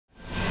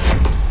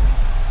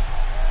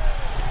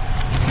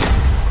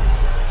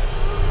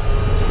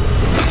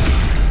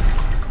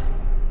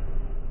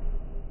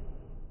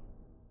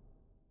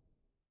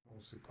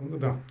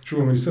Да,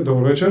 чуваме ли се?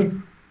 Добър вечер.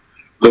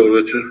 Добър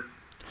вечер.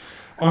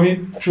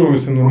 Чуваме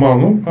се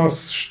нормално.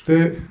 Аз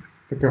ще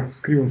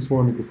скривам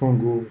своя микрофон,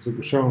 го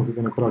заглушавам, за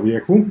да не прави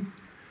ехо.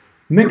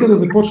 Нека да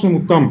започнем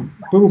от там.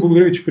 Първо,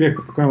 благодаря ви, че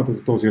приехте поканата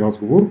за този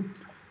разговор.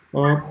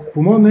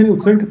 По мое мнение,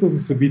 оценката за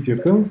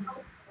събитията,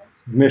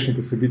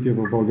 днешните събития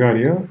в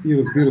България и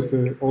разбира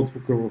се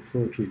отзвука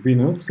в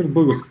чужбина, сред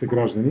българските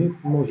граждани,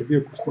 може би,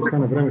 ако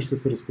остане време, ще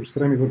се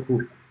разпростреми върху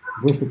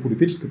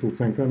външно-политическата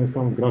оценка, а не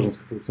само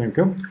гражданската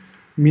оценка,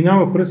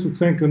 минава през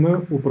оценка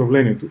на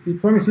управлението. И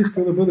това ми се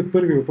иска да бъде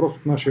първи въпрос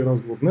от нашия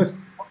разговор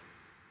днес.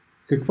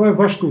 Каква е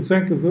вашата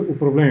оценка за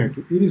управлението?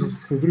 Или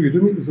с други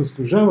думи,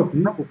 заслужават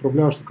ли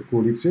управляващата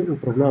коалиция,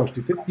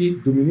 управляващите и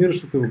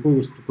доминиращата в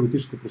българското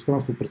политическо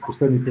пространство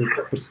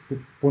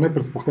поне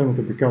през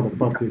последната декада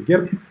партия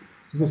ГЕРБ,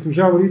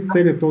 заслужава ли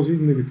целият този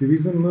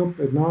негативизъм на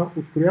една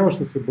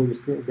открояваща се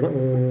българска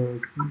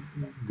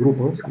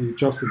група и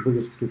част от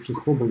българското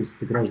общество,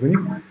 българските граждани?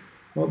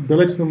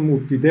 Далеч съм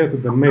от идеята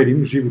да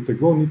мерим живо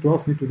тегло, нито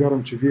аз, нито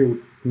вярвам, че вие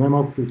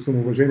най-малкото от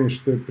самоуважение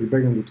ще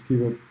прибегнем до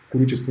такива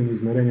количествени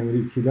измерения,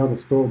 1000, 100,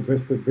 200,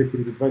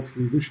 2000, 20 000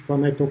 души. Това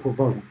не е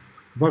толкова важно.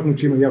 Важно,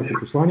 че има ярко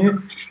послание.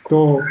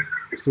 То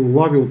се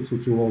улавя от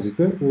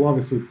социолозите,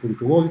 улавя се от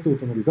политолозите,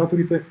 от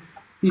анализаторите.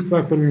 И това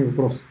е първият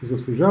въпрос.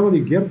 Заслужава ли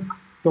ГЕРБ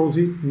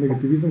този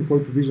негативизъм,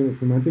 който виждаме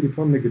в момента, или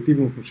това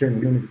негативно отношение,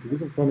 не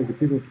негативизъм, това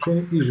негативно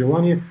отношение и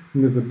желание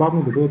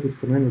незабавно да бъдат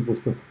отстранени от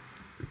властта?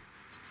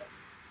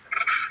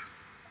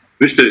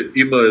 Вижте,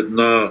 има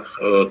една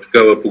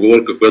такава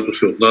поговорка, която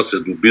се отнася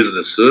до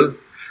бизнеса,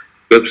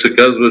 която се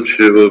казва,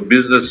 че в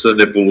бизнеса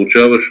не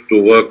получаваш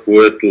това,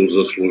 което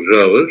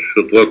заслужаваш,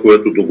 а това,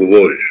 което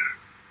договориш.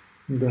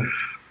 Да.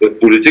 В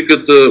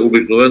политиката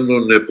обикновено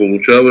не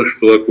получаваш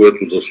това,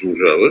 което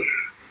заслужаваш.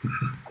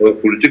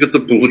 В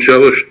политиката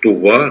получаваш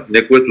това,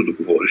 не което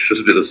договориш,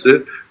 разбира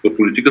се. В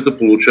политиката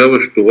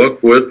получаваш това,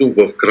 което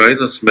в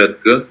крайна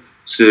сметка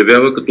се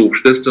явява като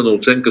обществена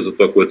оценка за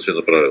това, което се е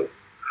направило.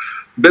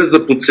 Без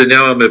да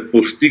подценяваме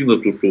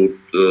постигнатото от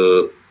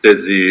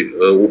тези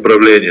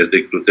управления,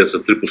 тъй като те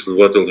са 3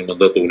 последователни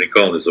мандата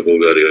уникални за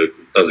България от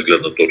тази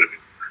гледна точка.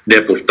 Не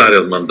е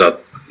повтарян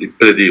мандат и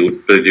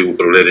преди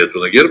управлението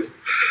на ГЕРБ.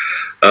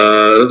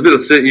 Разбира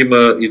се,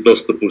 има и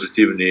доста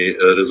позитивни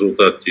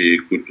резултати,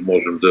 които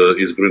можем да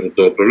изброим от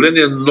това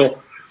управление, но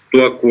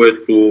това,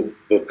 което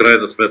в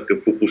крайна сметка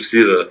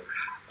фокусира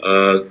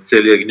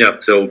целият гняв,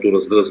 цялото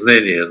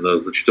раздразнение на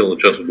значителна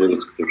част от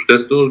българската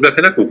общественост,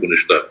 бяха няколко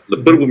неща.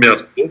 На първо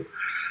място,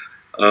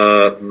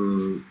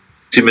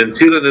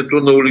 циментирането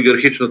на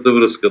олигархичната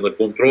връзка, на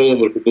контрола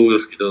върху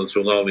българските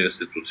национални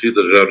институции,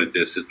 държавните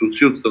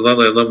институции от страна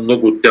на една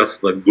много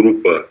тясна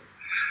група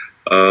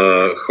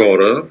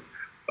хора,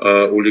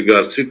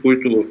 олигарси,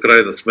 които в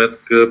крайна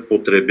сметка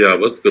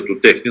потребяват като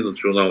техни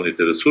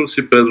националните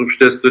ресурси през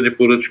обществени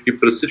поръчки,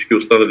 през всички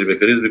останали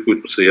механизми,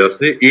 които са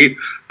ясни, и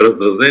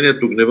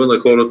раздразнението, гнева на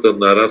хората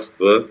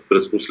нараства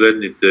през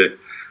последните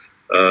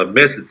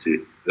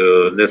месеци,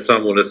 не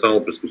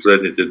само през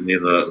последните дни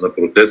на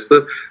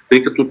протеста,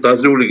 тъй като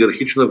тази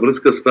олигархична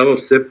връзка става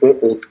все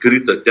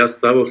по-открита, тя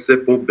става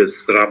все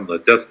по-безсрамна,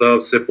 тя става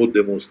все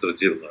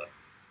по-демонстративна.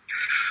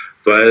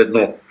 Това е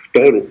едно.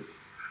 Второ,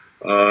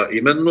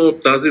 именно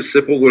тази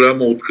все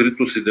по-голяма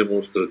откритост и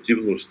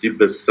демонстративност и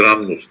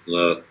безсрамност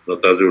на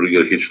тази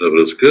олигархична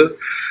връзка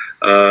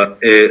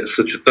е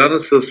съчетана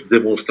с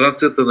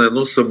демонстрацията на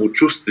едно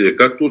самочувствие,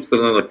 както от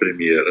страна на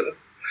премиера,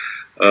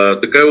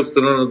 така и от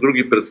страна на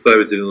други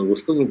представители на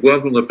властта, но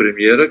главно на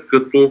премиера,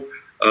 като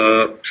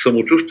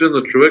самочувствие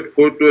на човек,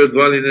 който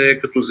едва ли не е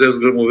като Зевс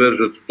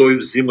гръмовержец. Той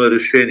взима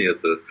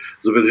решенията.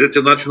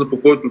 Забележете начина,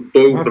 по който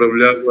той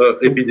управлява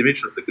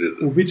епидемичната криза.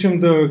 Обичам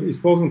да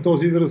използвам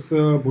този израз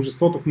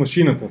божеството в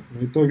машината.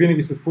 Той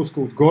винаги се спуска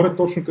отгоре,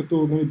 точно като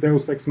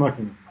Deus Ex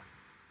Machina.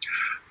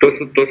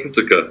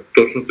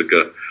 Точно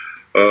така.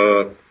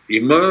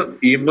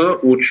 Има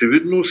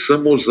очевидно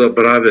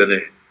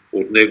самозабравяне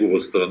от негова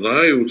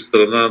страна и от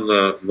страна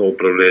на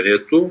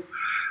управлението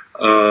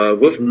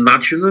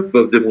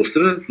в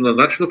демонстрирането на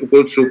начина, по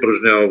който се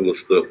упражнява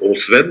властта.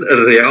 Освен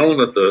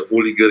реалната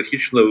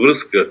олигархична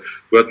връзка,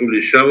 която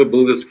лишава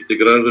българските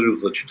граждани от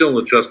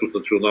значителна част от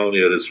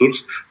националния ресурс,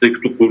 тъй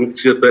като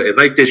корупцията е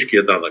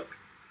най-тежкият данък,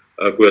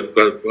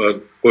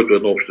 който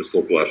едно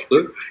общество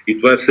плаща, и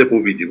това е все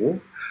по-видимо.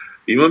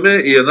 Имаме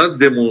и една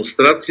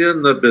демонстрация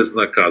на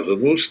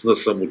безнаказаност, на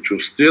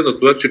самочувствие, на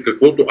това, че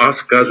каквото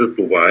аз кажа,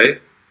 това е.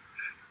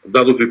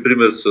 Дадох ви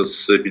пример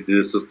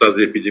с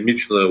тази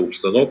епидемична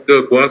обстановка.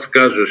 Ако аз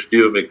кажа, ще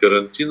имаме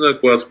карантина,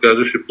 ако аз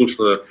кажа, ще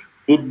пусна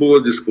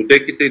футбола,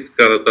 дискотеките и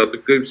така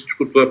нататък, и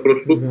всичко това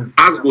просто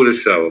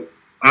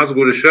аз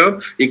го решавам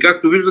и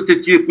както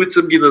виждате, тия, които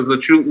съм ги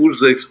назначил уж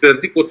за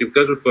експерти, когато им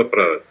кажа, това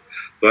правят.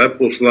 Това е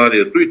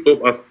посланието и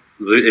то аз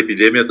за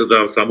епидемията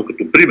давам само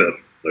като пример,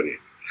 нали,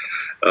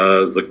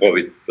 за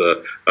COVID.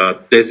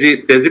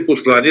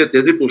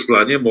 Тези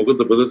послания могат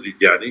да бъдат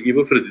видяни и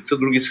в редица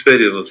други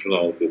сфери на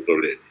националното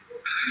управление.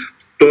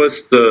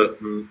 Тоест,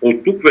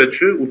 от тук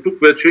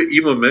вече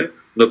имаме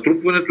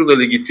натрупването на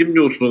легитимни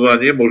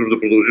основания, можем да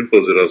продължим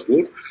този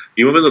разговор,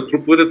 имаме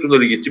натрупването на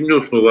легитимни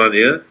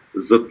основания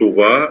за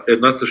това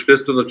една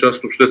съществена част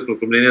от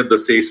общественото мнение да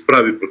се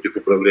изправи против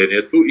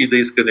управлението и да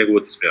иска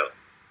неговата смяна.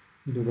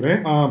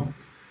 Добре,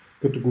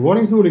 като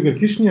говорим за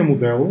олигархичния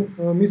модел,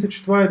 мисля,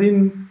 че това е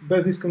един,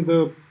 без да искам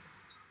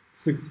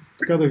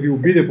да ви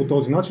обидя по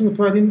този начин, но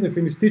това е един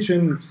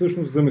ефемистичен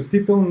всъщност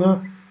заместител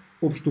на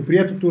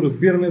общоприетото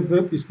разбиране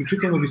за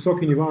изключително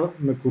високи нива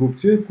на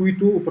корупция,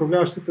 които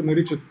управляващите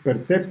наричат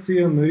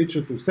перцепция,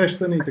 наричат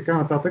усещане и така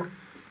нататък.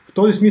 В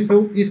този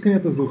смисъл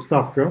исканията за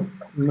оставка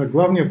на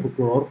главния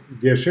прокурор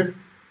Гешев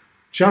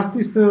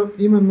части са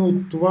именно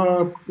от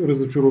това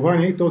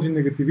разочарование и този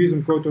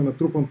негативизъм, който е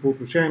натрупан по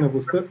отношение на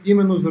властта,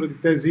 именно заради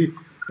тези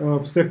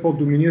все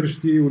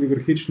по-доминиращи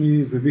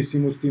олигархични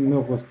зависимости на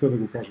властта, да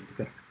го кажем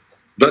така.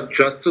 Да,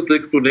 част са, тъй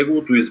като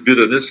неговото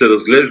избиране се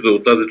разглежда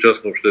от тази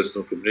част на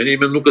общественото мнение,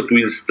 именно като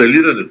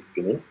инсталирането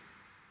му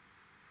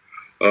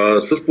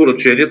с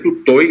поръчението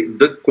той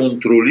да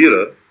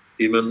контролира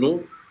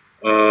именно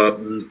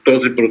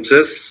този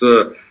процес,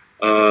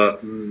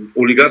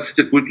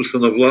 олигарсите, които са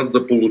на власт,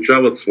 да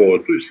получават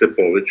своето и все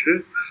повече,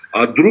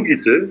 а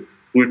другите,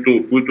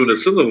 които не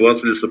са на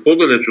власт или са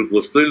по-далеч от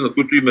властта, или на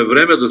които им е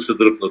време да се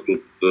дръпнат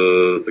от,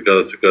 така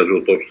да се каже,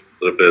 от общата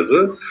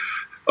трапеза,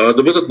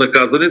 да бъдат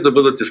наказани, да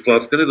бъдат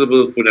изтласкани, да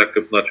бъдат по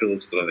някакъв начин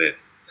отстранени.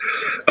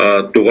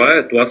 Това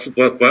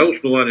е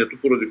основанието,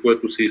 поради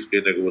което се иска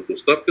и неговата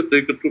оставка,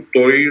 тъй като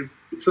той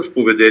с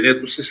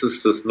поведението си,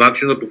 с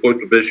начина, по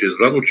който беше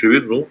избран,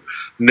 очевидно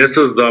не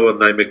създава,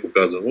 най-меко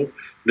казано,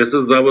 не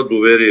създава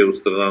доверие от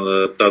страна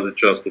на тази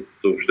част от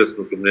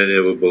общественото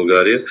мнение в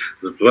България,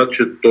 за това,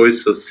 че той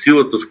с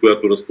силата, с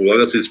която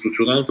разполага, с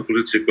институционалната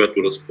позиция,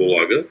 която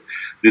разполага,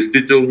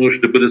 действително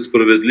ще бъде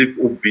справедлив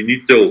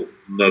обвинител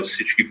на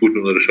всички, които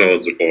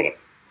нарешават закона.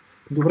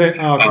 Добре,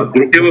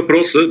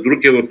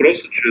 Другия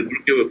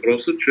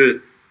въпрос е, че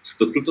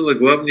статута на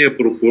главния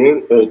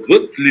прокурор,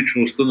 отвъд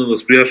личността на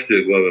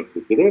настоящия главен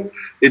прокурор,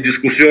 е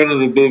дискусионен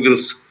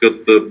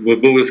в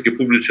българския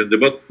публичен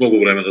дебат много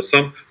време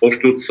насам,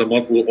 още от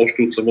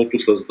самото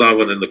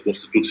създаване на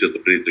Конституцията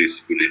преди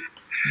 30 години.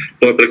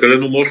 Той е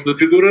прекалено мощна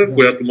фигура,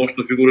 която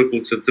мощна фигура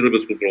концентрира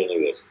безконтролна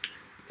власт.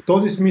 В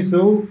този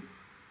смисъл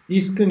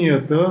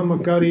исканията,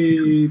 макар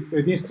и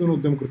единствено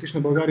от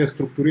Демократична България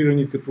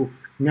структурирани като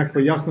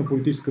някаква ясна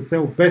политическа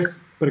цел,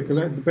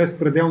 без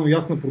пределно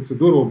ясна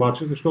процедура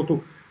обаче,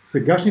 защото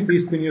сегашните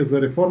искания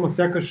за реформа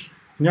сякаш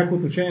в някои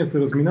отношения се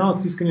разминават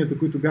с исканията,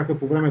 които бяха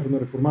по времето на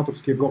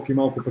реформаторския блок и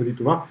малко преди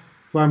това.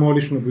 Това е мое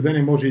лично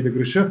наблюдение, може и да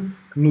греша,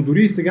 но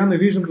дори и сега не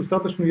виждам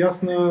достатъчно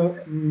ясна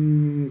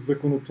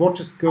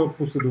законотворческа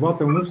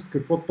последователност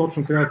какво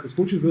точно трябва да се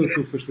случи, за да се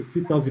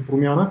осъществи тази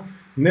промяна.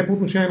 Не по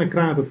отношение на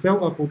крайната цел,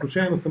 а по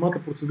отношение на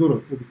самата процедура.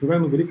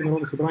 Обикновено Велико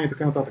народно събрание и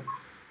така нататък.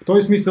 В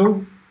този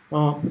смисъл,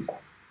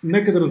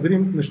 нека да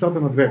разделим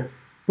нещата на две.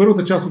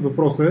 Първата част от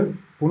въпроса е,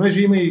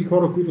 понеже има и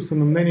хора, които са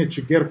на мнение,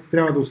 че ГЕРБ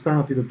трябва да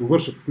останат и да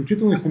довършат,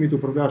 включително и самите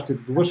управляващи да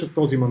довършат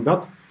този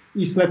мандат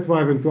и след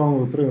това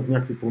евентуално да тръгнат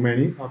някакви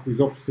промени, ако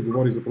изобщо се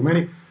говори за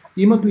промени,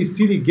 имат ли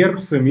сили ГЕРБ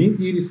сами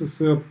или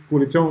с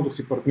коалиционното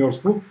си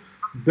партньорство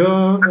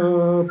да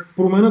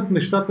променят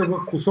нещата в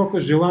посока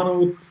желана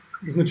от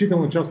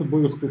значителна част от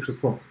българското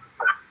общество?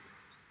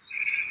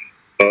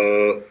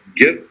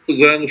 ГЕРБ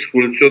заедно с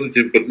коалиционните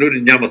им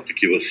партньори нямат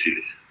такива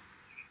сили.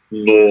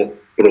 Но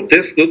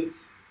протестът,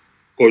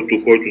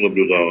 който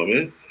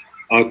наблюдаваме,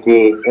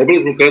 ако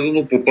образно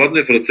казано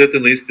попадне в ръцете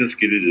на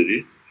истински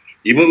лидери,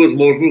 има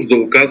възможност да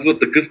оказва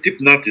такъв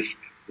тип натиск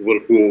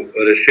върху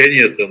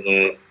решенията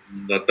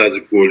на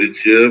тази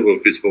коалиция в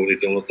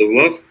изпълнителната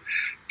власт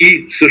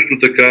и също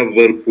така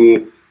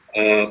върху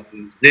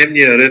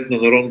дневния ред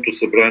на Народното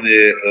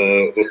събрание,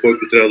 в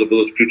който трябва да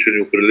бъдат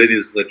включени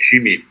определени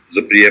значими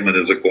за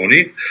приемане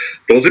закони.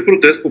 Този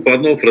протест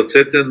попаднал в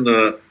ръцете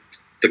на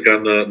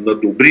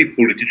добри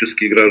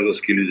политически и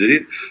граждански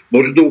лидери,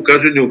 може да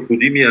окаже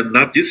необходимия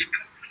натиск,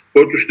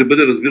 който ще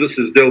бъде, разбира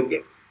се, сделка.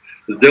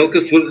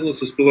 Сделка свързана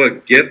с това,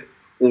 ГЕРБ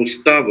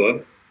остава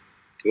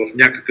в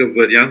някакъв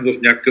вариант,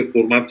 в някакъв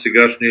формат,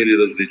 сегашния или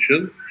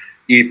различен,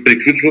 и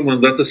приключва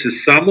мандата си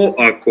само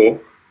ако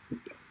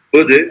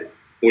бъде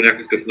по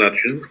някакъв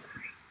начин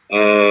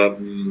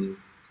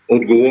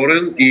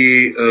отговорен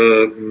и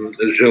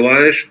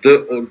желаещ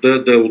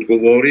да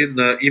отговори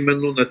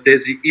именно на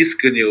тези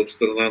искания от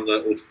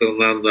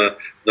страна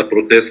на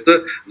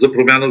протеста за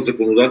промяна в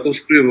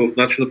законодателство и в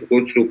начина, по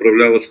който се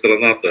управлява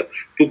страната.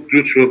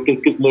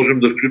 Тук можем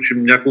да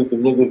включим няколко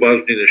много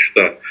важни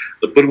неща.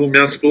 На първо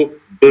място,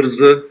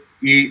 бърза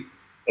и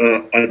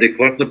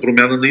адекватна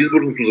промяна на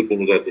изборното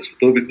законодателство.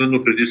 То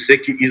обикновено преди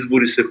всеки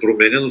избори се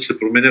променя, но се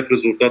променя в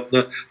резултат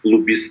на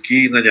лобистки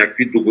и на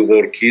някакви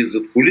договорки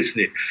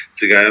задкулисни.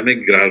 Сега имаме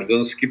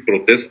граждански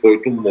протест,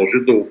 който може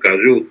да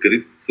окаже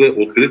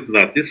открит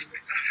натиск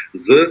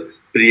за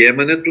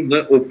приемането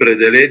на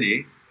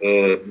определени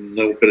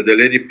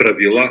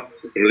правила,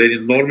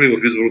 определени норми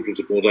в изборното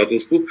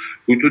законодателство,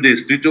 които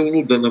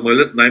действително да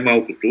намалят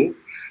най-малкото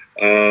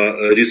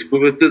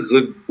рисковете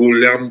за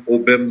голям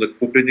обем на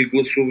купени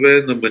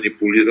гласове, на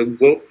манипулиран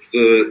вод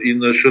и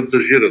на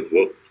шантажиран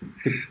вод.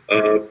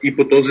 И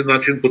по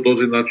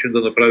този начин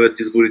да направят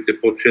изборите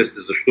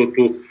по-честни,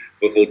 защото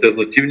в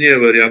алтернативния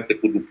вариант,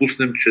 ако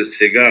допуснем, че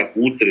сега,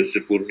 утре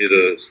се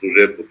формира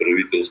служебно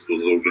правителство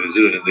за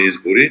организиране на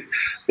избори,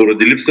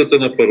 поради липсата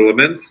на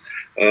парламент,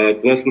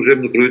 това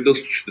служебно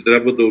правителство ще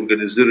трябва да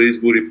организира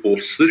избори по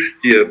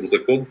същия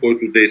закон,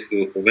 който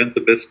действа в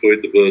момента, без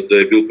той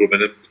да е бил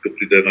променен като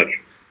и да е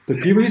начин.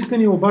 Такива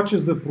искания обаче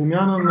за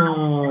промяна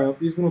на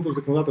изборното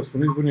законодателство,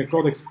 на изборния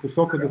кодекс в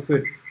посока да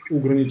се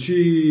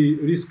ограничи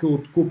риска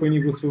от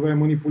купени гласове,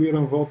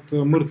 манипулиран вод,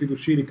 мъртви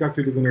души или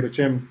както и да го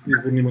наречем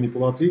изборни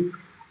манипулации,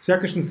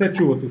 сякаш не се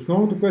чуват.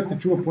 Основното, което се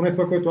чува, поне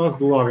това, което аз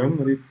долавям,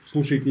 нали,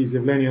 слушайки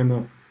изявления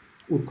на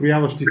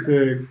открояващи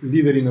се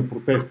лидери на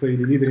протеста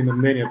или лидери на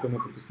мненията на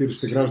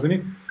протестиращите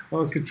граждани,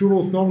 се чува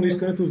основно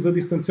искането за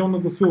дистанционно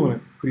гласуване.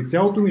 При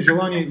цялото ми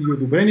желание и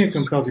одобрение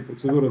към тази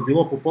процедура,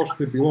 било по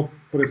почта, било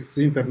през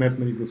интернет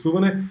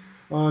гласуване,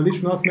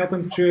 лично аз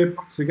смятам, че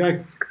сега е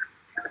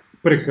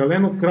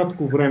прекалено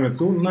кратко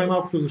времето,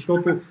 най-малкото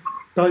защото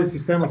тази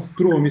система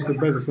струва, мисля,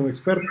 без да съм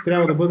експерт,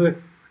 трябва да бъде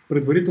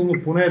предварително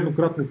поне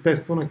еднократно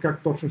тествана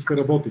как точно ще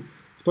работи.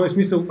 В този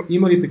смисъл,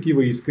 има ли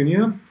такива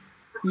искания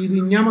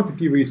или няма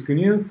такива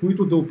искания,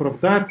 които да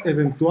оправдаят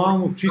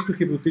евентуално, чисто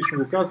хипотетично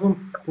го казвам,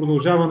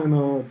 продължаване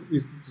на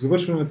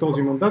завършване на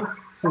този мандат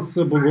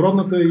с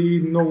благородната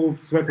и много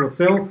светла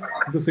цел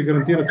да се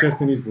гарантира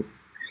честен избор?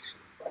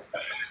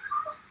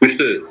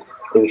 Вижте,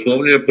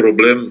 основният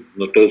проблем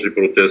на този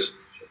протест,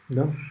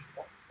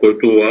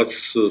 който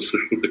аз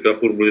също така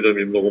формулирам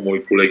и много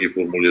мои колеги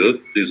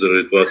формулират, и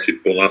заради това си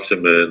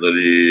понасяме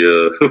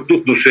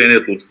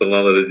отношението от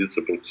страна на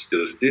редица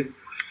протестиращи.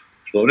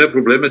 Основният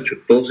проблем е, че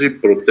този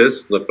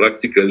протест, на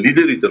практика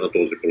лидерите на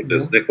този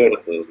протест, не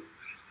хората,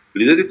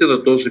 лидерите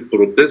на този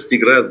протест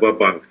играят два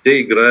банк. Те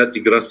играят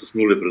игра с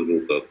нулев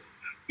резултат.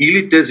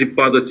 Или тези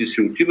падат и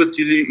си отиват,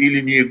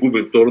 или ние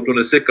губим. Второто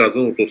не се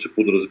казва, но то се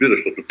подразбира,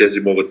 защото тези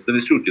могат да не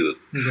си отидат.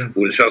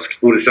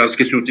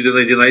 Орешарски си отиде на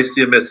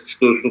 11-тия месец,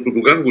 защото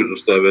Доган го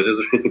изоставя, не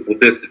защото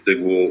протестите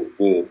го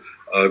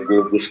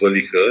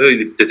свалиха,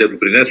 или те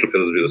допринесоха,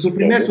 разбира се.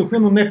 Допринесоха,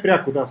 но не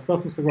пряко, да, с това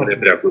съм съгласен.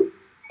 Не пряко.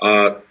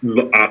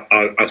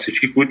 А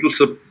всички, които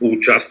са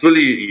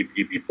участвали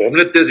и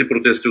помнят тези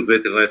протести от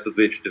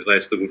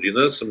 2013-2014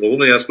 година, са много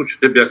наясно, че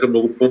те бяха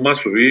много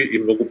по-масови и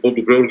много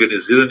по-добре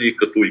организирани и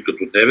като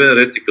дневен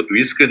ред, и като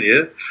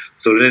искания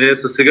в сравнение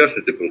с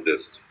сегашните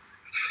протести.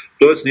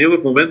 Тоест, ние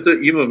в момента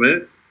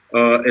имаме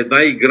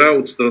една игра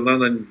от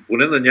страна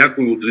поне на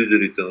някои от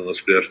лидерите на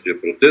настоящия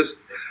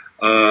протест.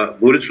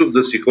 Борисов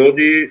да си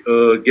ходи,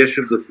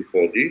 Гешев да си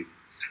ходи,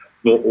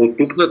 но от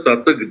тук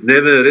нататък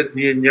дневен ред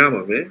ние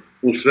нямаме,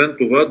 освен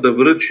това да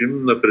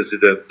връчим на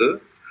президента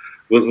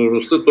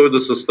възможността той да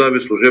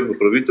състави служебно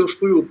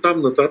правителство и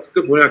оттам нататък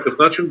по някакъв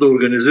начин да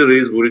организира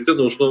изборите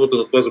на основата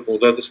на това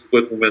законодателство,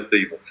 което в момента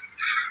има.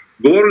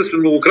 Говорили сме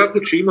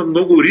многократно, че има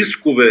много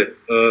рискове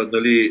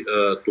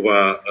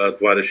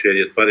това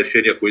решение. Това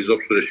решение, ако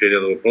изобщо решение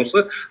на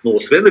въпроса, но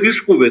освен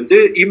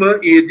рисковете има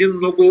и един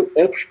много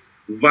общ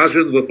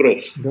важен въпрос.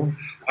 Да.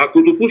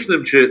 Ако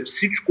допуснем, че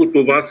всичко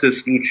това се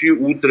случи,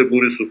 утре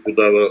Борисов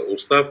подава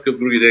оставка, в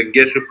други ден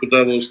Гешев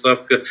подава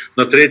оставка,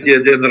 на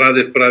третия ден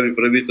Радев прави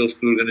правителство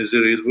и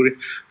организира избори,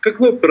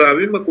 какво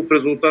правим, ако в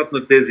резултат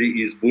на тези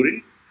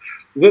избори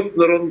в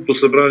Народното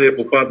събрание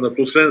попаднат,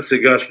 освен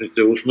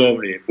сегашните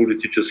основни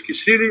политически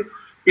сили,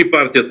 и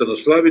партията на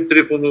Слави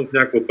Трифонов,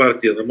 някаква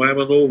партия на Мая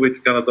Манолова и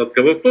така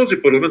нататък. В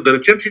този парламент, да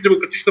речем, че и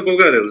Демократична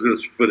България, разбира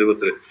се, ще бъде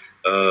вътре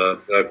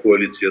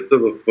коалицията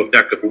в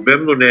някакъв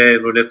обем, но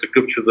не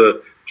такъв,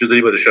 че да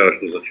има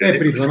решаващо значение.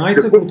 При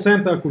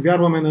 12%, ако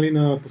вярваме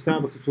на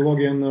последната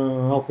социология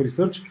на Alpha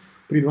Research,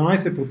 при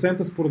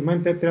 12% според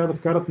мен те трябва да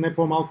вкарат не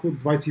по-малко от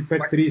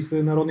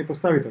 25-30 народни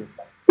представители.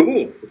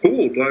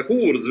 Хубаво, това е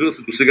хубаво, разбира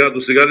се,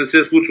 до сега не се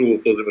е случвало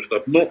в този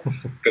мащаб. Но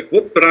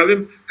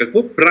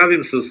какво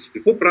правим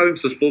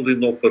с този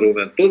нов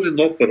парламент? Този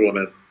нов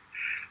парламент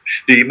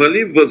ще има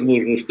ли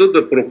възможността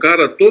да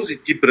прокара този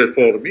тип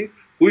реформи,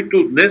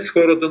 които днес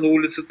хората на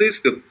улицата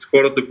искат?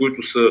 Хората,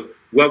 които са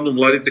главно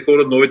младите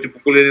хора, новите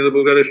поколения на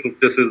България, защото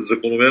те са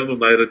закономерно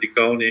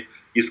най-радикални,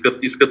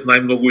 искат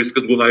най-много,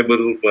 искат го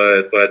най-бързо,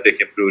 това е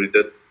техен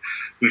приоритет.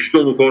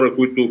 Включително хора,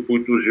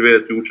 които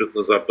живеят и учат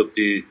на Запад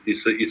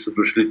и са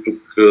дошли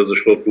тук,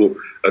 защото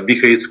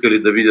биха искали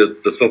да видят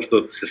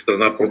собствената си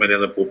страна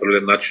променена по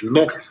определен начин.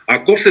 Но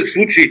ако се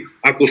случи,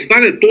 ако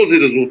стане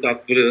този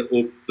резултат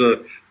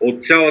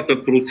от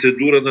цялата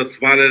процедура на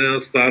сваляне на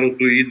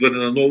старото и идване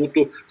на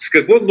новото, с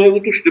какво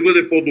новото ще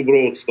бъде по-добро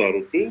от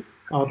старото?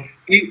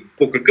 И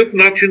по какъв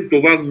начин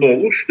това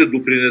ново ще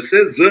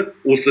допринесе за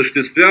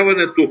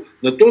осъществяването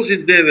на този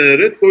дневен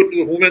ред, който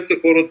в момента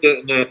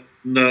хората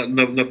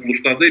на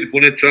площада или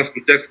поне част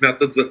от тях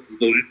смятат за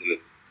задължителен.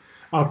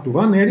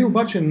 Това не е ли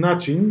обаче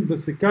начин да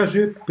се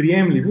каже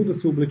приемливо, да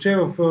се облече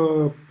в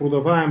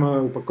продаваема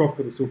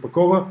опаковка, да се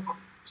опакова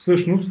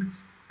всъщност,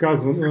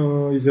 казвам,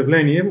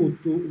 изявление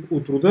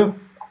от рода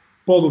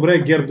по-добре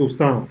е ГЕРБ да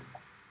останат.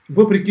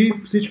 Въпреки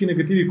всички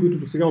негативи, които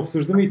до сега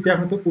обсъждаме и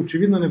тяхната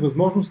очевидна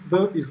невъзможност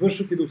да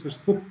извършат и да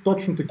осъществят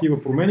точно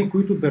такива промени,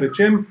 които да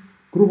речем,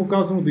 грубо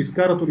казано, да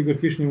изкарат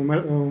олигархичния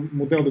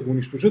модел, да го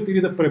унищожат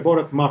или да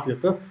преборят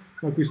мафията,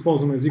 ако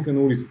използваме езика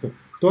на улицата.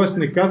 Тоест,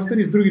 не казвате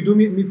ли с други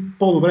думи,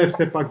 по-добре е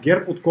все пак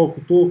ГЕРБ,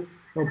 отколкото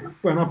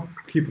една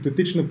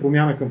хипотетична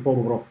промяна към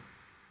по-добро?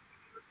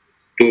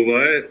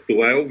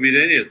 Това е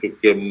обвинението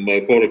към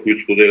хора,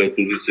 които споделят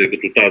позиция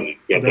като тази,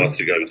 която аз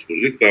сега ви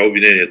споделих. Това е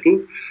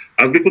обвинението.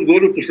 Аз бих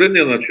отговорил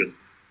последния начин.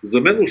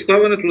 За мен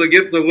оставането на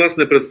ГЕРБ на власт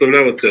не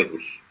представлява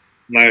ценност.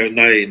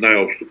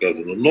 Най-общо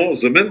казано. Но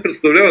за мен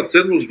представлява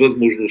ценност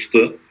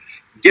възможността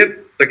ГЕРБ,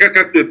 така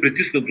както е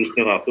притиснат до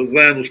стената,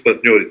 заедно с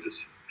партньорите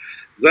си,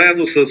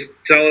 заедно с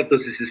цялата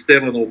си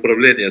система на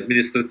управление,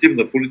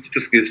 административна,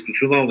 политическа,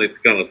 институционална и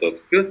така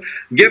нататък,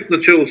 ГЕРБ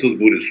начало с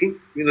Борисов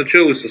и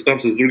начало и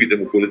с другите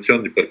му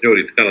коалиционни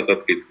партньори и така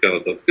нататък,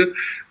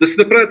 да си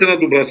направят една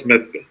добра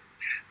сметка.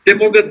 Те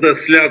могат да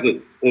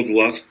слязат от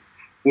власт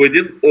по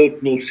един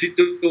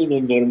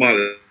относително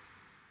нормален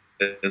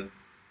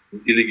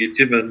и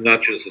легитимен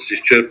начин с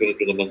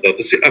изчерпването на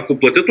мандата си, ако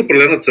платят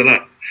определена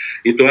цена.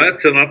 И това е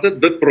цената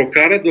да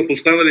прокарат в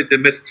останалите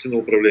месеци на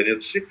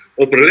управлението си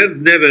определен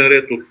дневен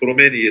ред от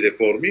промени и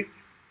реформи,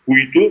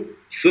 които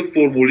са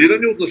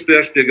формулирани от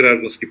настоящия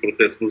граждански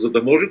протест. Но за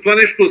да може това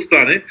нещо да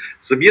стане,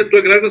 самият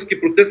този граждански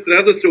протест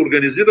трябва да се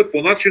организира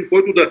по начин,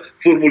 който да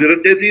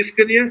формулира тези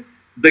искания,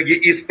 да ги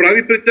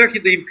изправи пред тях и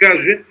да им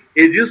каже: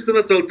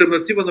 единствената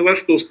алтернатива на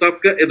вашата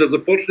оставка е да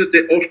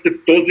започнете още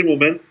в този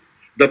момент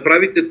да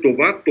правите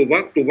това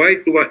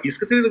и това.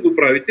 Искате ли да го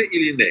правите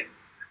или не?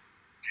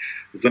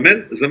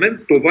 За мен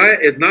това е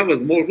една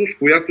възможност,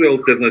 която е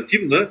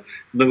алтернативна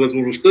на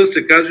възможността да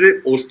се каже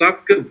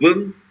оставка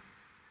вън,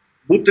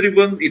 мутри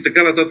вън и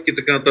така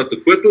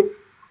нататък, което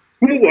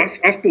хубаво,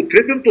 аз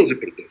подкрепям този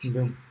протест.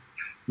 Да.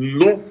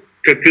 Но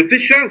какъв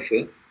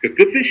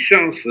е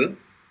шанса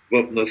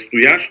в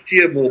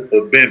настоящия му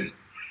обем,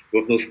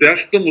 в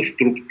настоящата му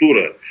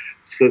структура,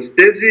 с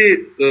тези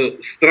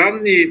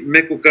странни,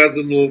 меко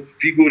казано,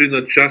 фигури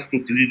на част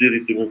от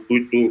лидерите му,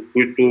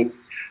 които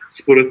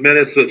според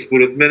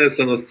мен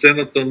са на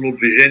сцената, но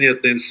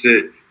движенията им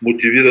се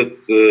мотивират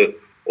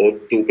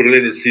от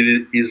определени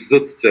сили и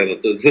зад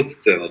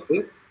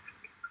сцената.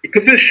 И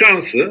какъв е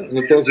шанса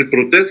на този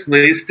протест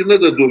наистина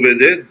да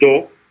доведе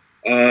до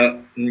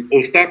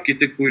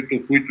оставките,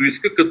 които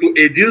иска, като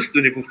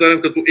единствени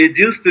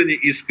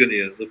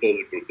искания на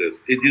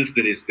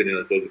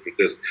този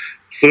протест.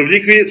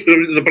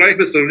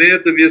 Направихме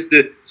сравненията, вие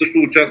сте също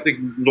участник,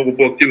 много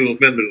по-активен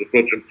от мен, между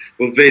прочим,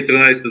 в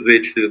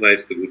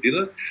 2013-2014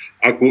 година.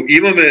 Ако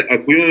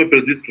имаме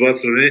предвид това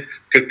сравнение,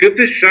 какъв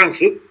е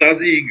шансът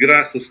тази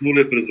игра с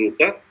нулев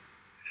резултат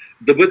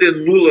да бъде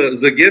 0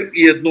 за ГЕРБ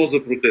и 1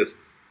 за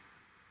протест?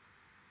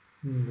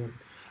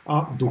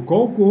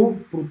 Доколко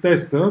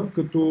протеста,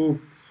 като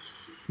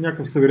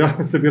някакъв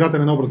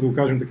събирателен образ, да го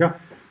кажем така,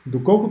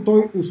 доколко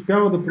той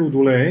успява да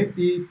преодолее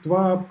и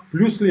това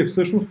плюс ли е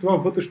всъщност това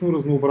вътрешно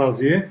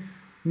разнообразие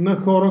на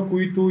хора,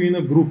 които и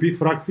на групи,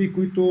 фракции,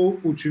 които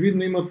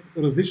очевидно имат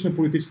различна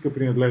политическа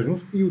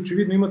принадлежност и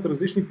очевидно имат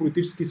различни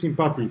политически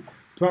симпатии.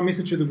 Това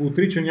мисля, че да го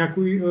отрича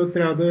някой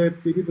трябва да е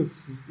или да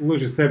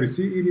лъже себе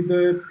си, или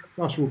да е,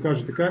 аз ще го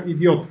кажа така,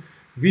 идиот.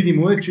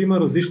 Видимо е, че има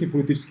различни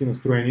политически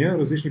настроения,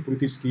 различни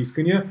политически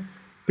искания.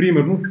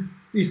 Примерно,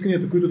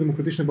 исканията, които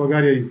Демократична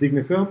България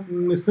издигнаха,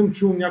 не съм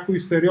чул някой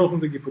сериозно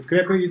да ги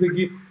подкрепя и да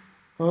ги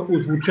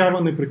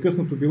озвучава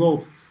непрекъснато, било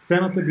от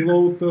сцената,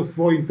 било от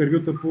свои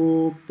интервюта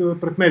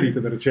пред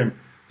медиите, да речем.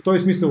 В този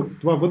смисъл,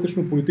 това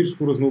вътрешно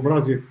политическо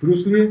разнообразие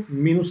плюс ли е,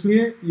 минус ли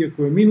е и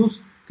ако е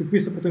минус, какви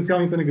са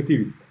потенциалните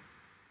негативи?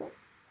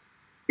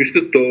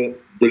 Вижте, то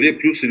дали е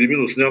плюс или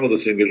минус няма да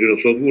се ангажира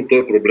с отговор, то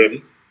е проблем.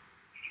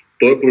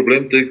 Той е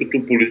проблем, тъй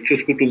като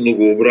политическото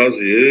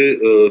многообразие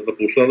на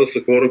площада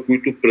са хора,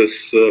 които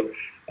през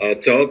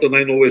цялата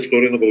най-нова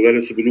история на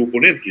България са били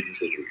опоненти един с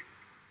други.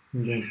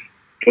 Yeah.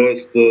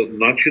 Тоест,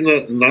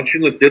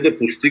 начина те да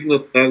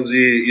постигнат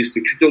тази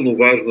изключително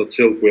важна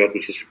цел,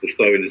 която са си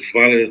поставили,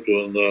 свалянето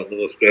на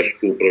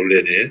настоящото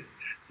управление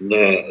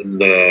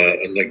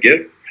на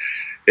ГЕРБ,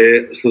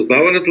 е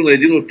създаването на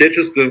един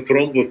отечествен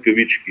фронт в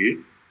кавички,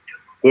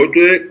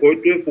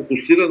 който е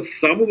фокусиран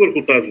само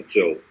върху тази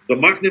цел. Да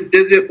махнем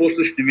тези, а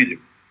после ще видим.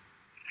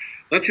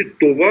 Значи,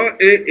 това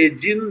е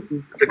един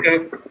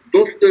така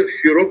доста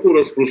широко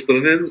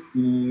разпространен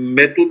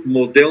метод,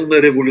 модел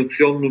на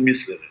революционно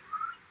мислене.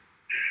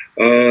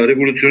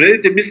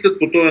 Революционерите мислят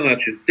по този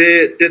начин.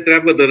 Те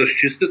трябва да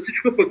разчистят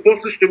всичко, а пък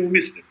после ще му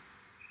мислим.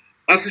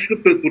 Аз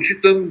лично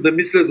предпочитам да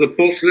мисля за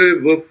после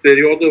в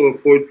периода, в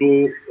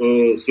който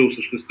се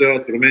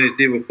осъществяват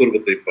промените и в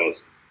първата им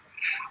фаза.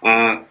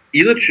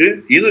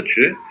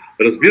 Иначе,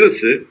 разбира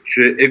се,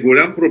 че е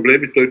голям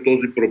проблем и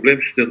този проблем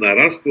ще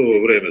нараства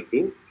във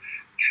времето,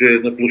 че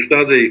на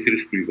площада е и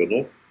Христо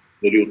Иванов,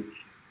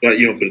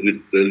 имам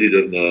предвид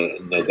лидер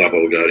на Да,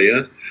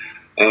 България,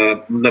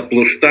 На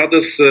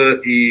площада са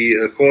и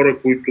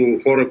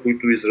хора,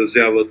 които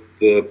изразяват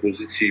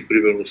позиции,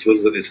 примерно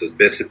свързани с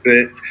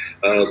БСП,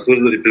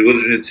 свързани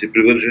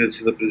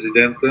привърженици на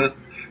президента.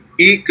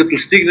 И като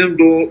стигнем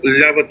до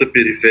лявата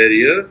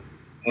периферия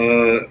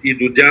и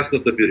до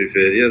дясната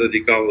периферия,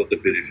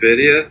 радикалната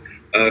периферия,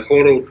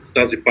 хора от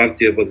тази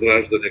партия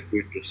Възраждане,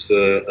 които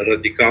са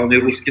радикални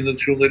руски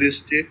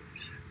националисти,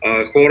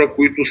 хора,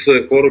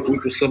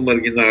 които са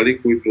маргинали,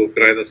 които в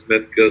крайна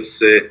сметка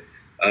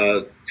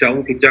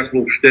цялото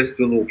тяхно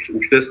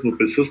обществено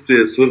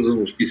присъствие е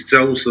свързано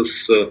изцяло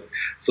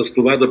с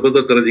това да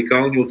бъдат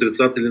радикални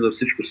отрицатели на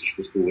всичко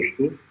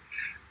съществуващо.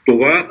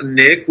 Това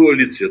не е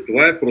коалиция,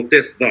 това е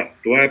протест, да,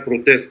 това е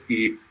протест.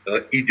 И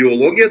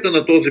идеологията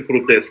на този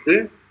протест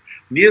е: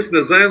 ние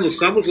сме заедно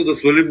само за да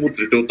свалим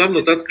мутрите, оттам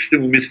нататък ще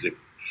го мислим.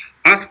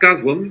 Аз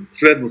казвам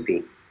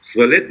следното: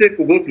 свалете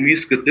когото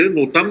искате,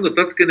 но оттам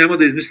нататък няма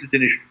да измислите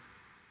нищо.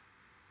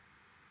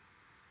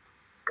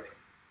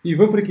 И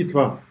въпреки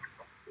това,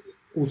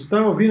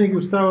 винаги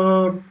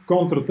остава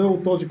контрата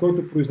от този,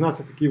 който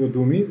произнася такива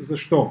думи.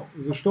 Защо?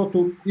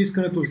 Защото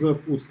искането за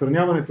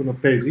отстраняването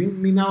на тези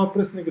минава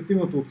през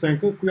негативната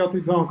оценка, която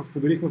и двамата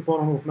споделихме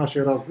по-рано в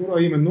нашия разговор,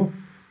 а именно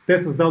те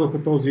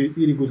създадоха този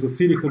или го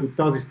засилиха до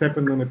тази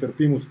степен на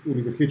нетърпимост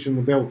олигархичен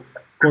модел,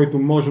 който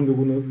можем да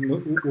го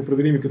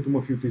определим като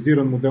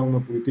мафиотизиран модел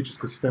на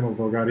политическа система в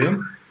България.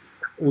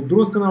 От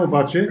друга страна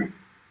обаче,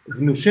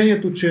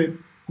 внушението, че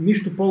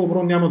нищо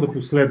по-добро няма да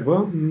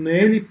последва, не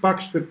е ли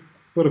пак, ще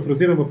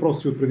парафразирам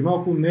въпроса си от преди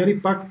малко, не е ли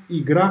пак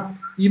игра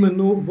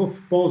именно в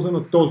полза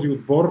на този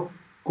отбор,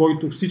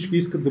 който всички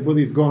искат да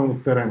бъде изгонен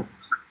от терена?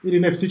 Или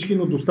не всички,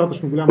 но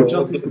достатъчно голяма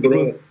част искат да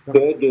бъде...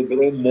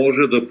 По-добро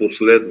може да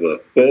последва.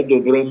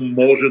 По-добро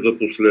може да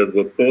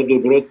последва.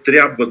 По-добро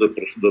трябва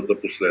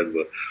да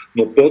последва.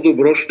 Но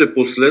по-добро ще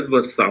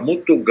последва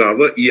само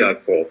тогава и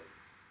ако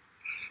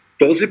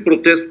този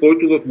протест,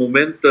 който в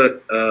момента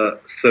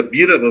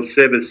събира в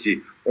себе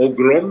си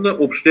огромна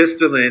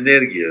обществена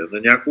енергия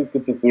на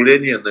няколко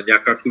поколения,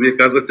 както вие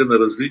казахте, на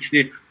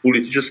различни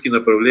политически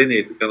направления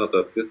и така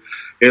нататък,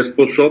 е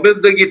способен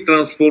да ги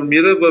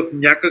трансформира в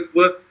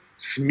някаква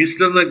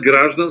смислена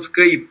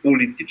гражданска и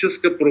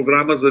политическа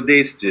програма за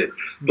действие.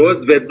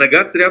 Тоест,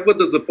 веднага трябва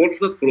да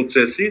започнат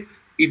процеси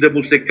и да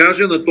му се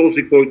каже на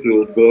този, който е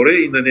отгоре,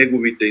 и на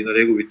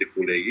неговите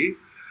колеги,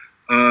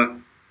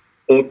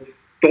 от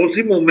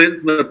този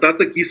момент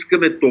нататък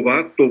искаме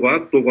това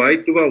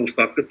и това.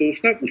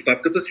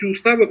 Оставката си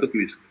остава като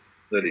иска.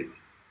 Нали?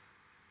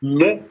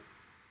 Но,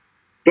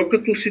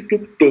 докато си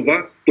тук,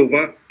 това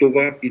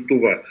и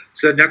това.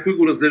 Сега някои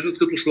го разглеждат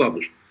като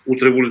слабост.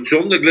 От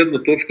революционна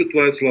гледна точка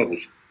това е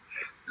слабост.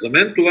 За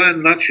мен това е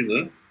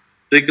начина,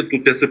 тъй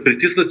като те са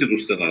притиснати до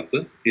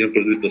стената, имам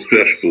предвид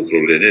настоящото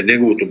управление,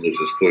 неговото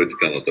мнозинство и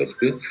така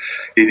нататък,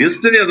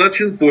 единственият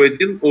начин по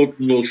един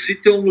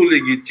относително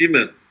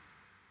легитимен,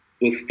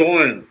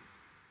 достоен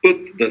път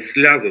да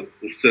слязат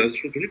по сцена,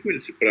 защото никой не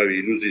си прави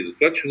илюзии за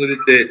това, че нали,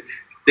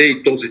 те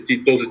и този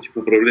тип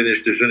управление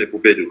ще жене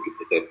победи от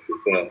тук нататък.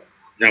 Това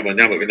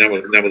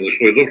няма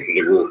защо изобщо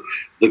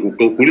да го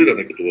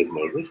калкулираме като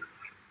възможност.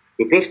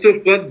 Въпросът е в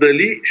това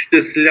дали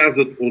ще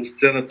слязат от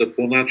сцената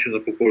по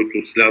начина, по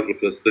който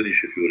слязоха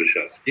Станишев и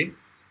Орешарски.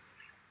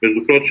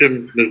 Между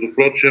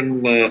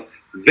прочим,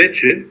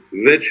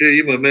 вече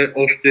имаме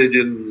още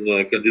един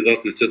кандидат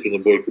в лицето на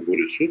Бойко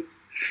Борисов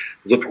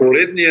за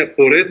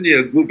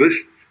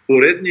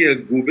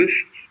поредния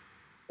губещ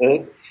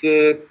от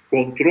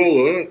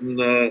контрола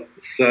на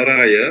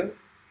Сарая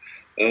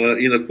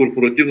и на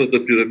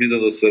корпоративната пирамида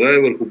на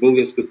Сарая върху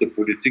българската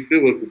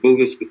политика, върху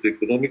българската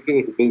икономика,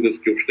 върху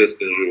българския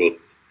обществен живот.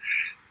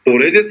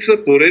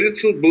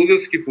 Поредица от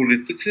български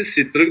политици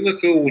си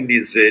тръгнаха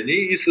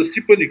унизени и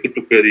съсипани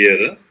като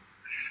кариера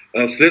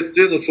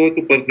вследствие на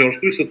своето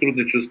партньорство и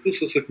сътрудничество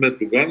с Ахмед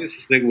Доган и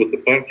с неговата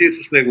партия и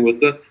с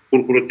неговата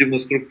корпоративна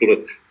структура.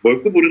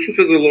 Бойко Борисов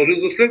е заложен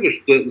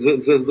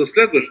за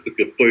следващ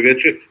такъв.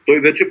 Той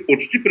вече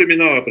почти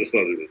преминава през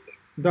тази врата.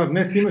 Да,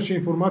 днес имаше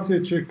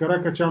информация, че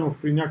Каракачанов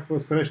при някаква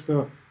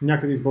среща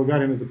някъде из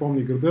България, не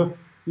запомни града,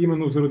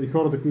 именно заради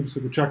хората, които са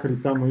го чакали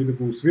там и да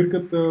го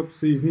освиркат,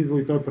 се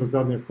изнизвали той през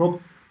задния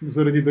вход.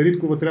 Заради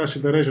Дариткова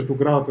трябваше да режат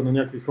оградата на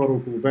някакви хора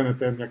около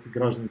БНТ, някакви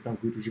граждани там,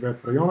 които живеят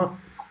в района.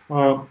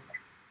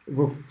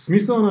 В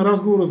смисъла на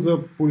разговора за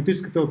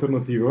политическата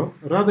алтернатива,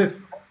 Радев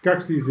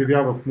как се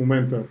изявява в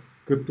момента?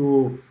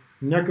 Като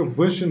някакъв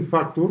външен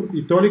фактор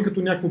и то ли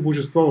като някакво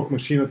божество в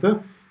машината,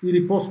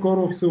 или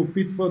по-скоро се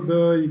опитва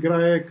да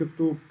играе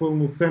като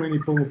пълноценен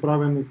и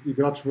пълноправен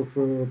играч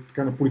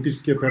на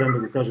политическия терен, да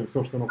го кажем с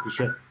още едно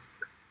клише?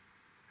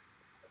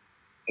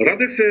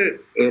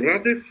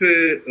 Радев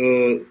е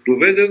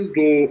доведен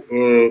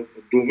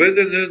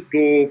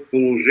до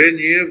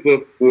положение, в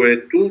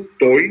което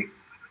той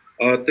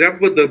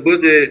трябва да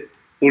бъде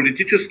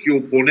политически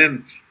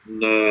опонент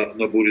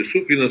на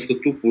Борисов и на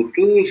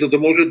статуквото, за да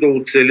може да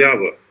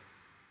оцелява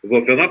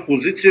в една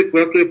позиция,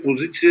 която е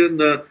позиция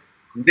на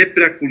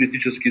непряк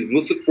политически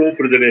сблъсък по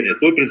определение.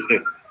 Той е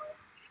президент.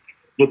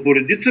 Но по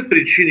редица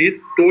причини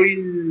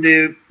той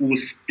не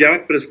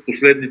успя през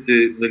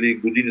последните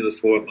години на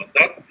своя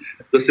мандат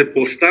да се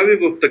постави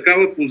в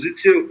такава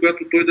позиция, в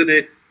която той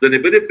да не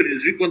бъде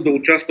предизвикван да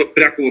участва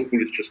пряко в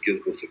политическия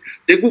сблъсък.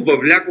 Те го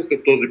въвлякоха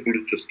в този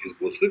политически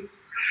сблъсък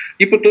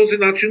и по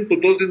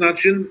този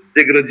начин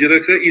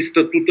деградираха и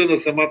статута на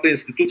самата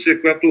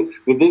институция, която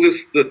в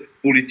българската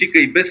политика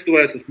и без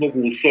това е с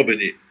много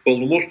особени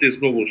пълномощия и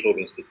с много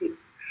особен статут.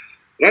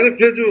 Радев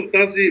влезе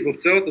в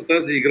цялата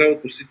тази игра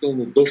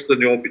относително доста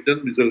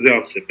неопитен,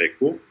 изразявам се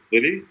меко,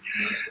 нали?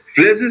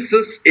 Влезе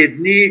с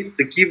едни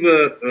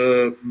такива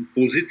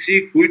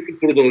позиции, които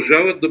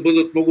продължават да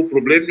бъдат много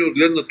проблемни от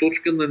гледна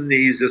точка на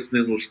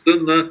неизяснеността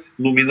на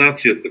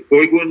номинацията.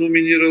 Кой го е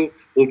номинирал,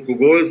 от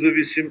кого е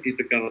зависим и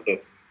така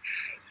нататък.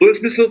 В този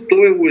смисъл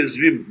той е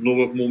уязвим, но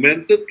в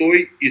момента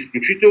той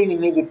изключително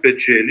много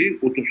печели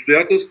от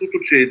обстоятелството,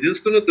 че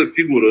единствената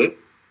фигура,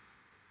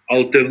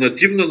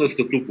 алтернативна на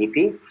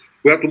статуквото,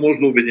 която може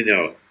да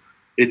обединява.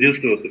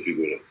 Единствената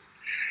фигура.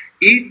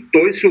 И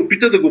той се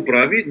опита да го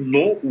прави,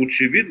 но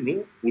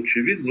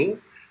очевидно,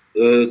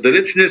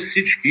 далеч не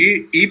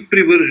всички и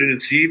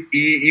привърженици,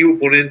 и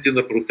опоненти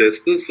на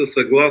протеста са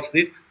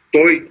съгласни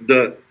той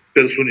да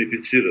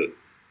персонифицира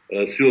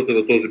силата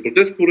на този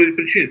протест поради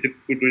причините,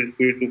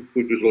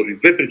 които изложих.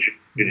 Две причини.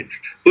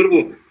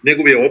 Първо,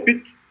 неговия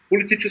опит,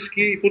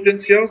 политически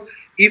потенциал,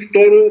 и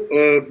второ,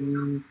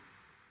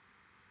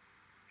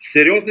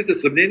 сериозните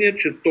съмнения,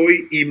 че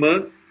той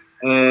има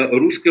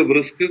руска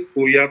връзка,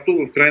 която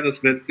в крайна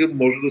сметка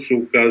може да се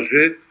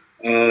окаже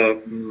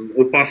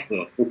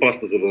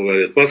опасна за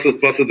България.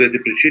 Това са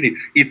двете причини.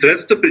 И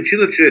третата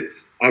причина, че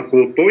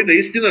ако той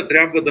наистина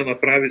трябва да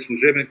направи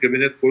служебен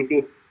кабинет,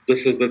 който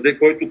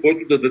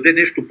да даде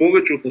нещо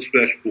повече от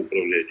настоящото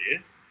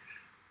управление,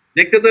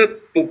 нека да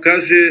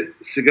покаже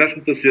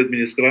сегашната си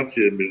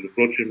администрация. Между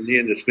прочим,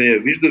 ние не сме я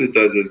виждали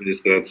тази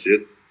администрация.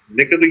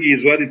 Нека да ги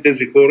извади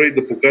тези хора и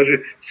да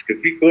покаже с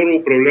какви хора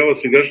управлява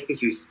сегашната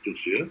си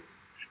институция.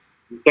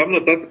 Там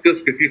нататък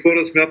с какви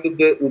хора смятат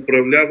да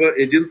управлява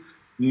един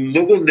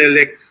много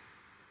нелек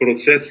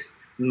процес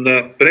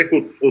на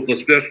преход от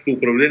настоящото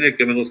управление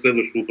към едно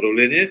следващо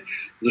управление,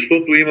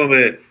 защото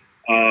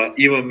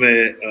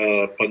имаме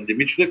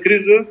пандемична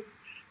криза,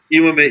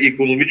 имаме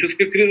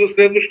икономическа криза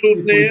следваща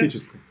от нея,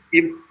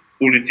 и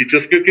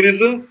политическа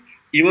криза.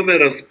 Имаме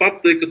разпад,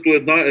 тъй като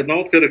една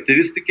от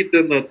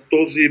характеристиките на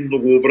този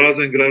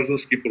многообразен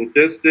граждански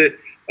протест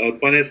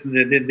това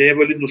не е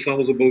валидно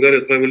само за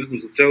България, това е валидно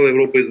за цяла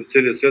Европа и за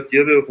целия свят.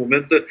 Имаме в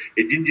момента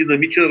един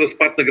динамичен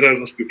разпад на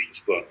граждански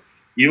общества.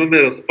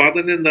 Имаме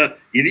разпадане на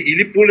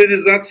или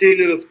поляризация,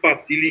 или разпад,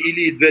 или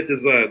и двете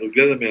заедно.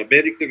 Гледаме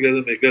Америка,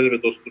 гледаме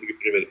доста други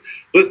примери.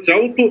 Тоест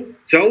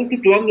цялото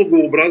това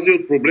многообразие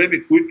от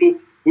проблеми,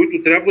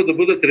 които трябва да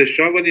бъдат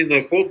решавани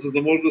на ход, за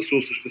да може да се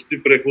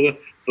осъществи прехода.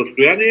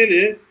 Състояние ли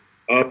е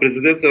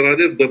президента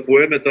Радев да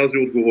поеме тази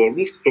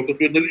отговорност, като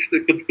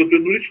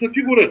еднолична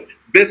фигура,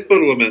 без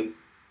парламент,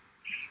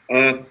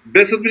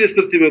 без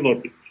административен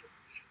опит,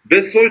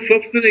 без свой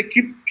собствен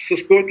екип,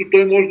 с който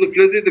той може да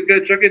влезе и да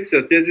каже: чакайте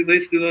сега, тези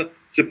наистина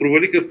се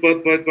провалиха в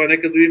това и това,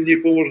 нека да видим ние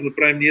какво можем да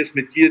правим, ние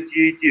сме тия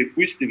и тия.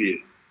 Кои сте вие?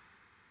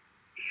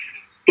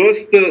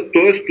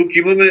 Тоест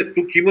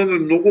тук имаме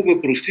много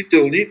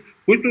въпросителни,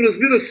 които,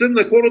 разбира се,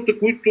 на хората,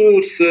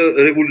 които са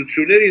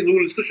революционери на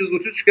улицата, ще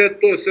звучи, че кажат: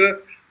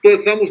 той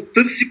само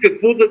търси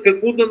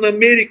какво да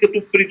намери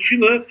като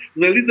причина,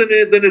 нали,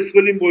 да не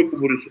свалим Бойко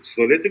Борисов.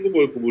 Свалете го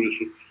Бойко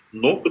Борисов.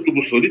 Но като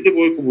го свалите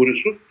Бойко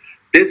Борисов,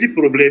 тези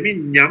проблеми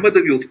няма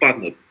да ви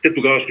отпаднат. Те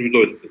тогава ще ви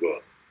дойдат на глава.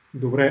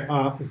 Добре,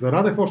 за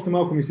Радев още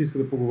малко ми се иска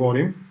да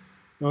поговорим.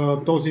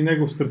 Този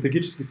негов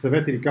стратегически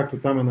съвет, или както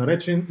там е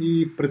наречен,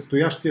 и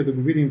предстоящия да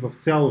го видим в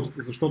цялост,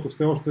 защото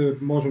все още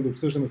можем да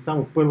обсъждаме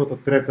само първата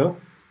трета,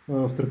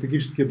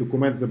 стратегическия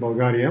документ за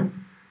България.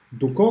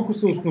 Доколко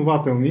са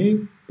основателни,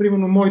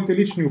 примерно моите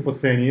лични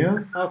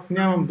опасения, аз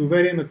нямам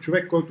доверие на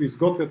човек, който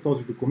изготвя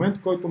този документ,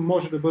 който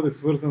може да бъде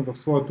свързан в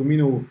своето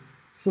минало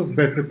с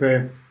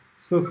БСП,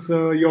 с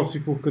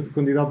Йосифов като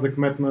кандидат за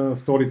кмет на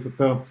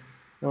столицата,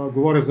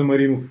 говоря за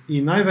Маринов,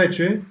 и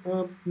най-вече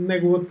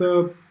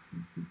неговото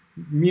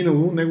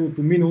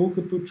минало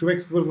като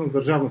човек свързан с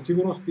държавна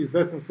сигурност,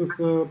 известен с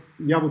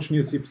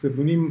явочния си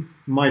псевдоним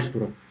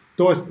Майстора.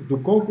 Тоест,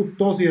 доколко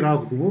този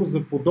разговор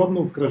за подобно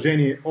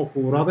обкръжение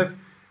около Радев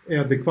е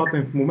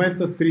адекватен в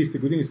момента,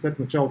 30 години след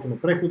началото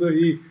на прехода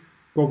и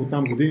колко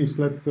там години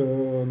след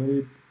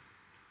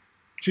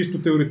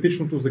чисто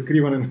теоретичното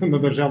закриване на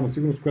държавна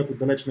сигурност, което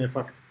далеч не е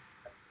факт.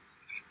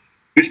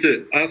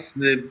 Вижте, аз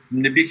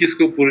не бих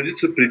искал по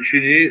редица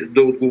причини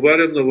да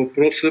отговарям на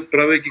въпроса,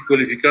 правейки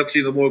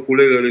квалификации на моя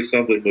колега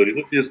Александър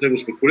Маринов. Ние с него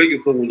сме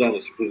колеги, много отдавна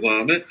се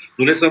познаваме,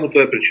 но не само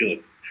това е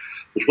причината.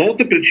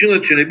 Основната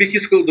причина, че не бих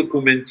искал да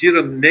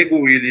коментирам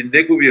него или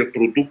неговия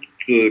продукт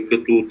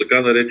като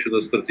така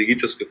наречена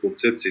стратегическа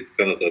концепция и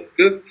така нататък,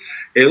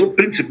 е едно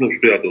принципно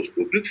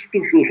обстоятелство.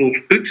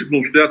 Принципно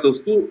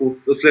обстоятелство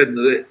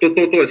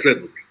то е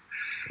следното.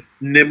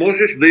 Не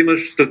можеш да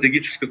имаш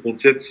стратегическа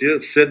концепция,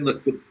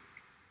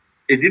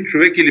 един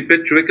човек или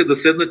 5 човека да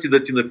седнат и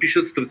да ти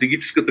напишат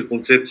стратегическата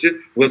концепция,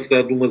 когато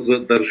става дума за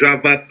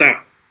държавата.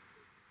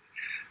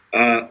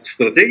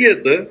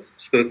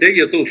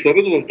 Стратегията,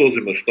 особено в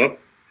този мащаб,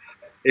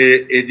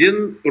 е един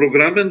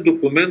програмен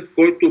документ,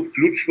 който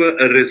включва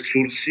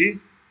ресурси,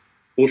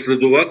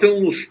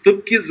 последователно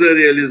стъпки за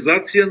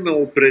реализация на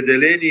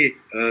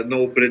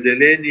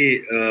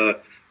определени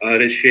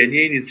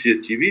решения,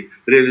 инициативи,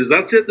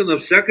 реализацията на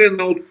всяка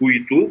една от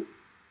които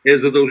е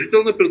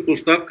задължителна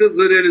предпоставка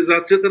за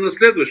реализацията на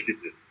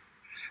следващите.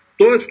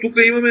 Тоест, тук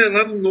имаме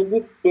една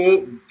много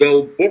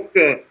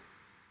по-дълбока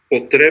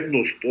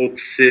потребност от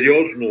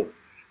сериозно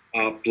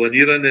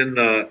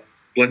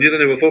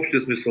планиране в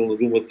общия смисъл на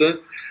думата,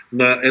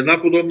 на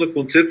една подобна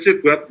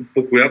концепция,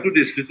 по която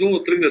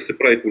действително тръгне да се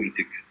прави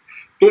политика.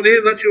 То не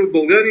е, значи в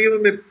България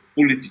имаме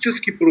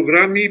политически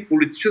програми,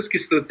 политически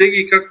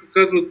стратегии, както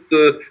казват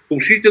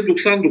комшиите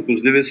Доксандокос,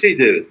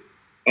 99.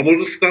 А може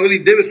да са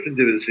ставали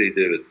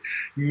 999.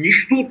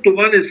 Нищо от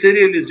това не се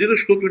реализира,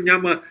 защото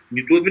няма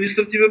нито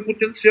административен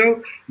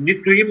потенциал,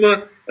 нито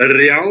има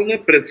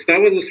реална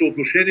представа за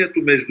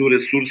съотношението между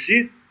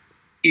ресурси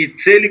и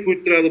цели,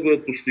 които трябва да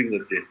бъдат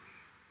постигнати.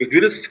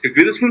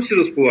 Какви ресурси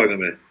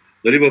разполагаме?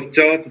 Нали, в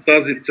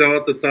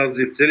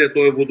целият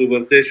този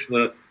водовъртеж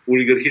на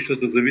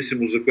олигархичната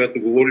зависимост, за която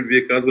говорим,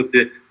 вие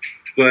казвате,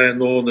 че това е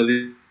едно,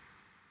 нали,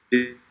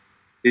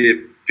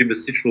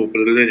 феминистично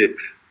определение.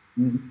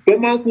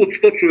 По-малко от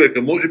 100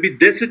 човека, може би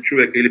 10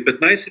 човека или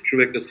 15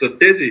 човека са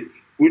тези,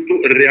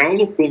 които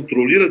реално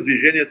контролират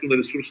движението на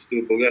ресурсите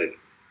в България.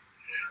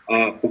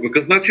 По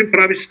какъв начин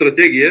правиш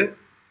стратегия,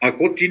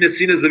 ако ти не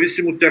си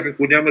независим от тях,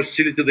 ако нямаш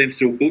силите да им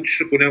се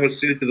опълчиш, ако нямаш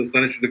силите да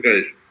станеш и да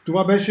кажеш?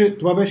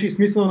 Това беше и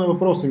смисъл на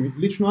въпроса ми.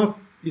 Лично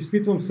аз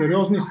изпитвам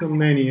сериозни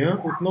съмнения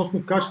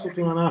относно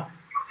качеството на една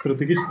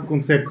стратегическа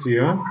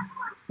концепция,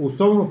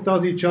 особено в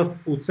тази част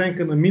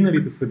оценка на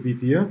миналите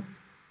събития,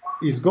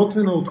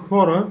 изготвена от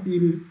хора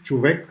или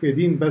човек,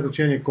 един без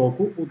значение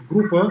колко, от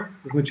група,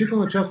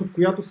 значителна част от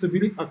която са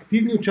били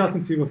активни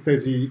участници в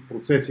тези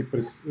процеси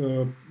през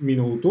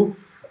миналото,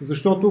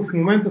 защото в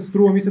момента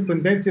струва ми се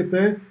тенденцията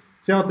е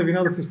цялата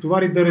вина да се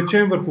стовари, да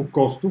речем, върху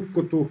Костов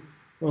като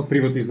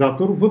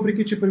приватизатор,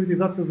 въпреки че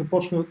приватизация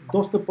започна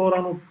доста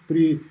по-рано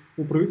при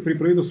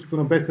правителството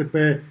на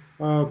БСП,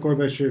 кой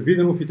беше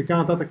Виденов и така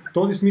нататък. В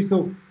този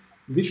смисъл,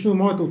 лично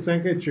моята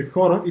оценка е, че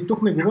хора, и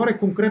тук не говоря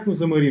конкретно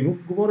за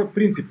Маринов, говоря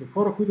принципно,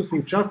 хора, които са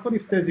участвали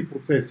в тези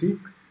процеси,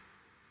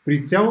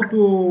 при цялото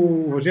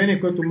уважение,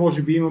 което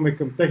може би имаме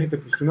към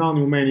техните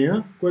професионални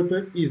умения, което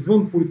е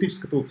извън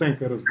политическата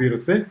оценка, разбира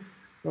се,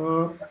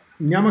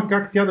 няма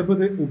как тя да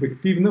бъде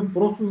обективна,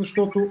 просто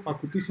защото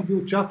ако ти си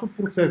бил част от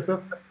процеса,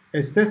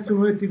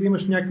 естествено е ти да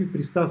имаш някакви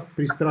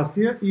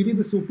пристрастия или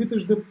да се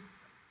опиташ да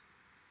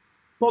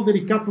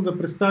по-деликатно да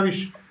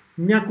представиш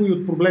някои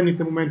от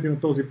проблемните моменти на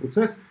този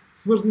процес,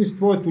 свързани с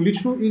твоето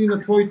лично или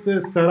на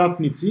твоите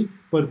съратници,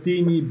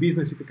 партийни,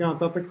 бизнес и така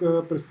нататък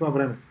през това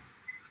време.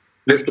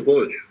 Нещо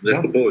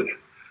повече.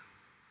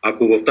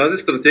 Ако в тази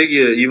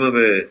стратегия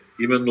имаме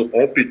именно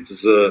опит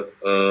за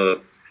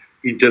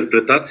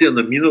интерпретация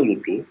на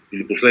миналото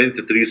или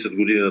последните 30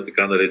 години на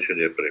така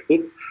наречения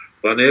преход,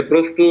 това не е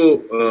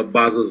просто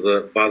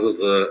база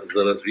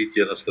за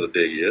развитие на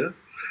стратегия,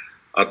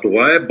 а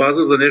това е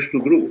база за нещо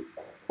друго.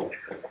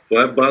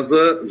 Това е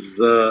база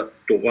за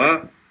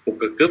това по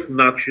какъв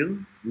начин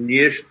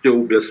ние ще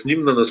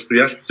обясним на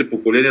настоящите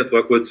поколения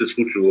това, което се е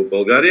случило в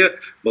България.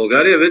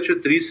 България вече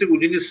 30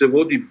 години се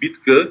води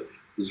битка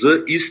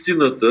за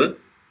истината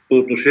по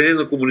отношение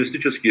на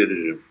комунистическия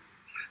режим.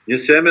 Ние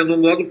сега имаме едно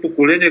младо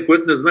поколение,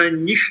 което не знае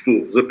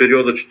нищо за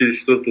периода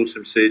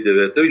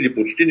 44-89 или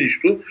почти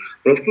нищо,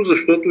 просто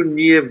защото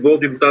ние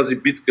водим тази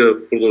битка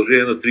в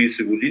продължение на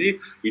 30 години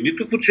и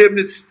нито в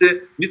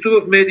учебниците, нито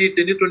в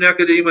медиите, нито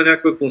някъде има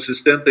някаква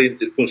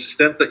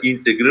консистентна и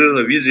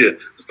интегрирана визия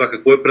за това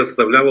какво е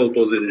представлявал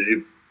този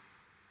режим.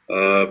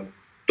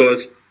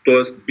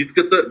 Тоест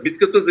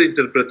битката за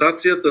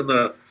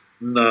интерпретацията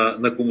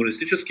на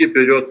комунистическия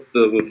период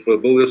в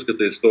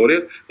българската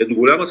история е до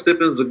голяма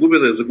степен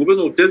загубена. Е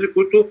загубена от тези,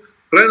 които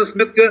в крайна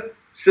сметка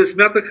се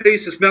смятаха и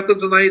се смятат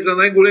за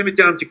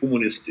най-големите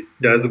антикомунисти.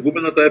 Тя е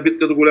загубена, тая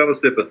битка до голяма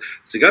степен.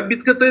 Сега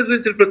битката е за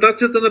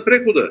интерпретацията на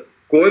прехода.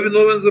 Кой е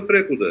виновен за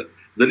прехода?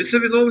 Дали са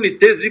виновни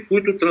тези,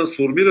 които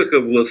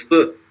трансформираха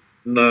властта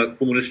на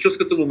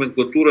комунистическата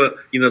номенклатура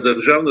и на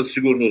държавна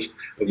сигурност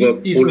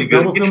в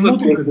олигархична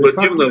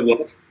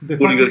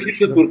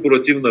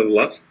корпоративна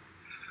власт,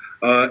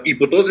 и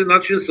по този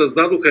начин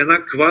създадоха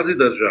една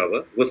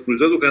квазидържава,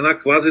 възпроизведоха една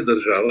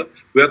квазидържава,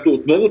 която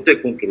отново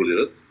те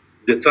контролират,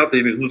 децата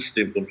им и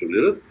внуците им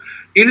контролират,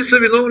 или са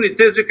виновни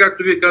тези,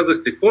 както вие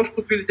казахте,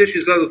 Костов, или те ще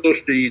излязат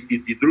още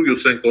и други,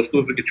 освен Костов,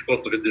 въпреки че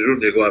Костов е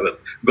дежурният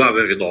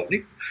главен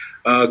виновник,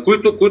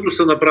 които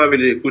са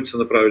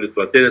направили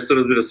това. Те не са,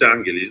 разбира се,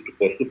 ангели, нито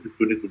Костов,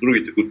 нито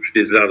другите, които ще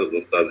излязат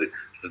в тази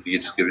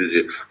стратегическа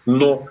визия.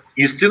 Но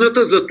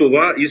истината за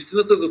това,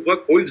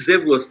 кой взе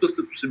властта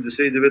след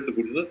 1989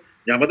 година,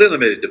 няма да я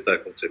намерите в тази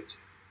концепция.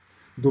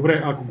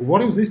 Добре, ако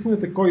говорим за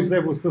истината кой взе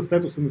властта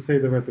след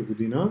 1989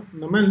 година,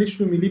 на мен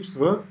лично ми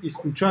липсва,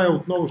 изключая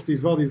отново ще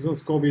извадя извън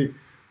скоби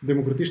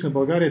Демократична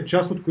България,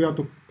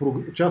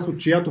 част от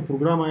чиято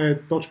програма е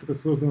точката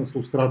свързана с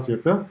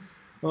лустрацията,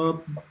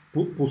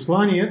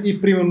 послания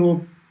и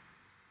примерно,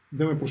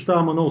 да ме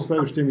прощава Манол,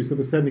 следващия ми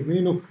събеседник,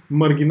 нали, но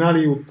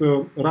маргинали от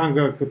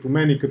ранга като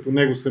мен и като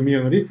него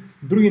самия, нали,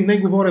 други не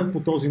говорят по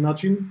този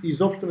начин,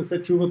 изобщо не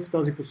се чуват в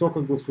тази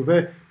посока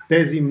гласове,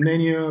 тези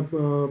мнения,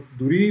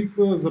 дори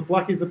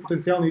заплахи за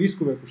потенциални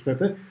рискове, ако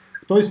щете.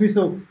 В този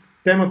смисъл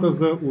темата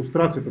за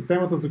лустрацията,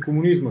 темата за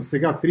комунизма,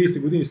 сега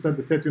 30 години след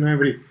 10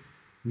 ноември,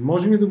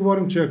 можем ли да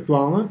говорим, че е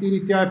актуална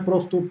или тя е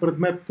просто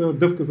предмет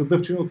дъвка за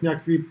дъвчина от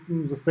някакви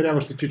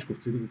застаряващи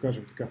чичковци, да го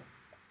кажем така?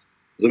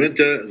 За мен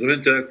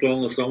тя е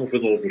актуална само в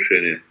едно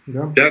отношение.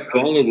 Да. Тя е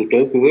актуална до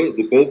толкова,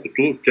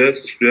 доколкото тя е в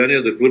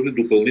състояние да хвърли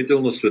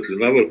допълнителна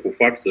светлина върху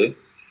факта,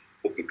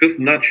 по какъв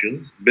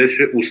начин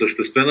беше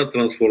осъществена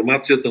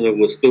трансформацията на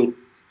властта от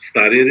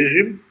стария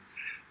режим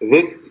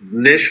в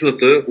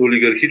днешната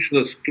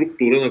олигархична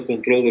структура на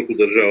контрол върху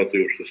държавата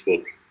и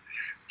обществото.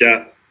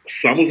 Тя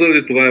само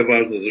заради това е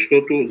важна,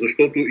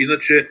 защото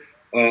иначе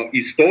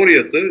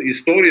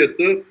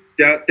историята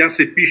тя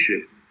се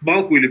пише.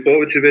 Малко или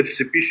повече вече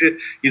се пише,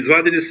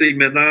 извадени са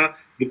имена,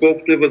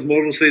 доколкото е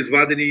възможно са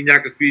извадени и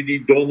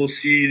някакви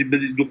доноси,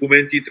 или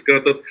документи и така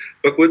нататък.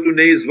 Това, което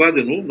не е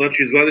извадено,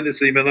 значи извадени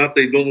са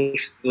имената и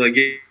доносите на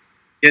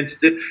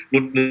агентите,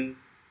 но не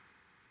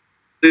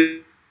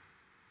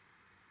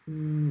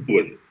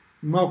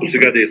малко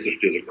сега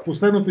действащия закон.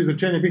 Последното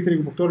изречение, бихте ли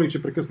го повторили,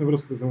 че прекъсна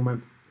връзката за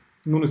момента?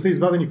 Но не са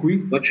извадени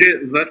кои?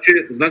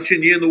 Значи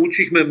ние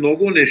научихме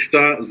много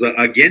неща за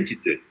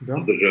агентите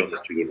на държавна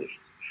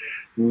сигурност.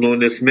 Но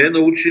не сме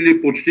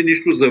научили почти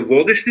нищо за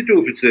водещите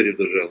офицери в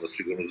държавна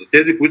сигурност, за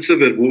тези, които са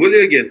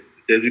вербували агентите,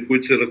 тези,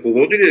 които са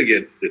ръководили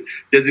агентите,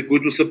 тези,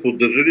 които са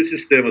поддържали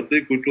системата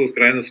и които в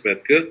крайна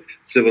сметка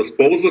се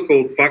възползваха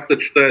от факта,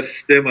 че тази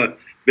система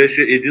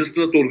беше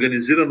единствената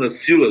организирана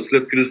сила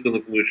след кризата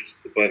на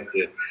Комунистическата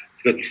партия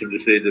след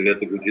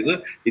 1989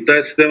 година и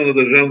тази система на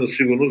държавна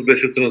сигурност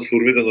беше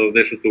трансформирана в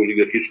днешната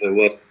олигархична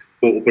власт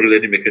по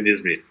определени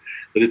механизми.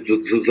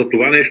 За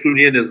това нещо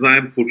ние не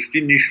знаем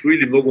почти нищо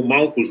или много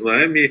малко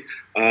знаем и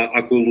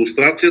ако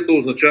лустрацията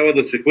означава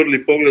да се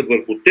хвърли поглед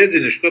върху тези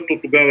неща, то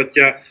тогава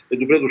тя е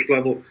добре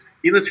дошла. Но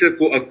иначе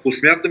ако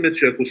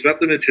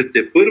смятаме, че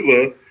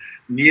тепърва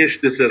ние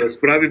ще се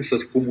разправим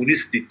с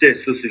комунистите,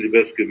 с или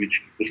без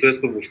кавички,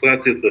 посредством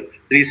лустрацията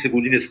 30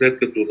 години след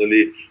като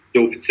те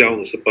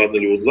официално са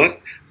паднали от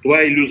власт,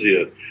 това е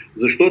илюзия.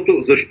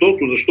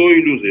 Защо е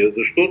илюзия?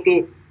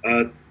 Защото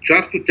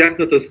част от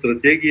тяхната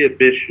стратегия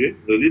беше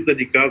да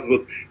ни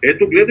казват: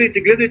 ето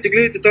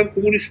гледайте там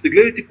комунистите,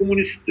 гледайте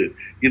комунистите.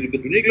 И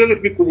докато ние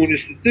гледахме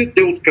комунистите,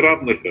 те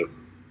откраднаха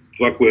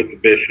това, което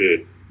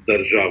беше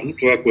държавно,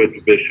 това,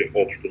 което беше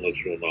общо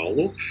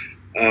национално,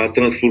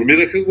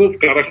 трансформираха го,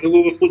 вкараха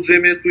го в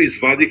подземието,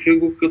 извадиха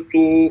го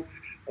като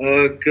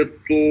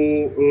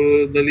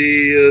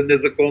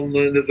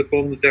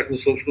незаконна тяхна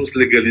собственост,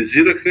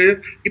 легализираха я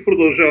и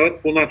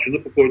продължават по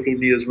начина, по който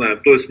ние знаем.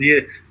 Тоест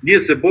ние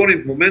се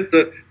борим в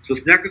момента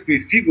с някакви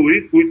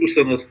фигури, които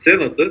са на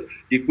сцената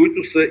и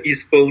които са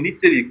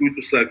изпълнители,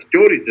 които са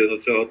актьорите на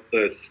цялата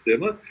тая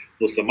система,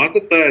 но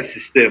самата тая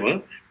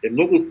система е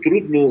много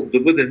трудно да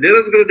бъде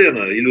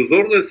неразградена.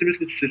 Илюзорно е си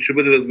мисли, че ще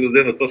бъде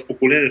разградена, това с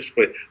поколение ще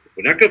прави.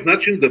 По някакъв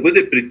начин да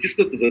бъде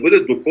притисната, да бъде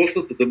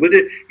докосната, да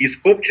бъде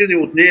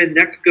изкопчен от нея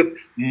някакъв,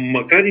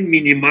 макар и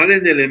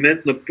минимален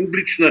елемент на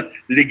публична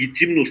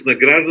легитимност, на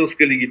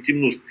гражданска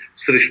легитимност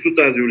срещу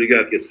тази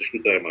олигархия, срещу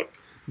тая марка.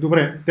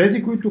 Добре,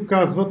 тези, които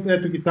казват,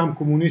 ето ги там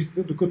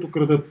комунистите, докато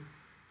крадат,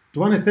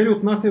 това не се ли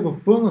отнася в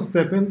пълна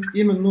степен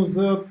именно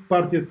за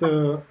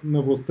партията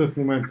на властта в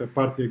момента,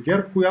 партия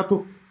ГЕРБ,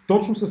 която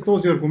точно с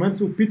този аргумент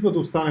се опитва да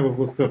остане във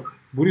властта.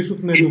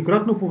 Борисов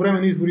нееднократно по време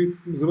на избори,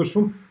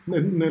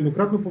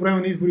 нееднократно по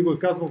време на избори го е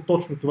казвал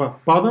точно това.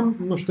 Падам,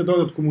 но ще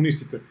дойдат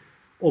комунистите.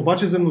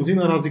 Обаче за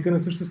мнозина разлика не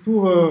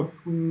съществува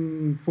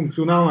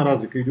функционална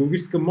разлика.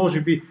 Идеологическа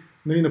може би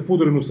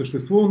напудрено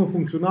съществува, но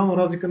функционална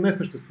разлика не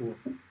съществува.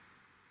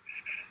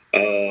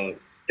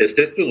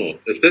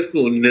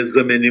 Естествено,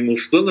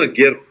 незаменимостта на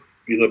ГЕРБ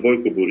и на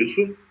Бойко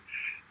Борисов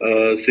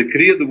се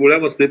крие до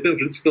голяма степен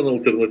в липсата на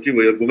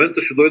алтернатива. И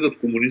аргумента ще дойдат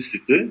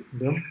комунистите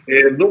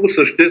е много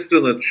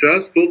съществена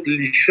част от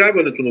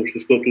лишаването на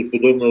обществото от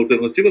подобна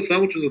алтернатива,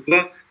 само че за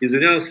това,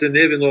 извинявам се,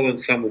 не е виновен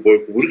само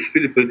Бойко Борисов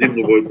или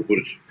предимно Бойко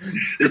Борисов.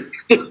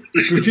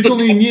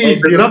 Включително и ние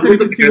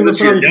избирателите си го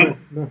направихме.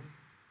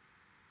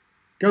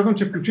 Казвам,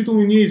 че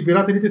включително и ние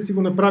избирателите си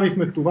го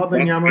направихме това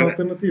да няма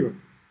алтернатива.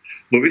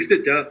 Но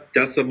вижте,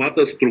 тя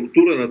самата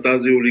структура на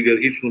тази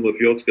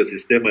олигархично-мафиотска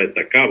система е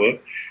такава,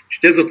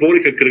 че те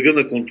затвориха кръга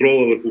на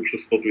контрола върху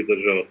обществото и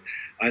държавата.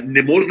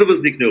 Не може да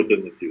възникне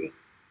алтернатива.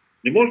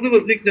 Не може да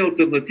възникне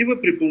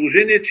алтернатива при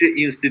положение, че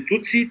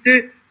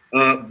институциите,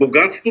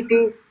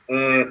 богатството,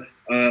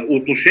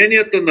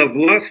 отношенията на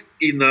власт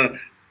и на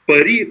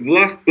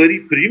власт,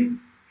 пари, прим,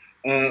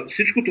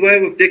 Всичко това е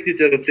в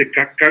техните ръце.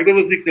 Как да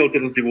възникне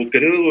алтернатива?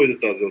 Откъде да дойде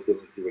тази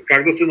алтернатива?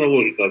 Как да се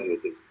наложи тази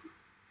алтернатива?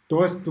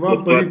 Тоест,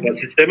 Това е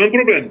системен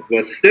проблем. Това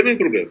е системен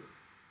проблем.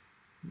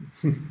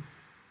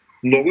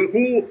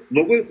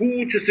 Много е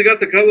хубаво, че сега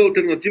такава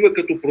алтернатива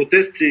като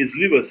протест се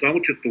излива,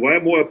 само че това е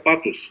моя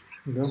патос.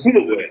 Да.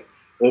 Хубаво е.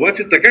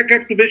 Обаче така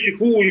както беше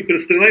хубаво и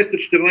през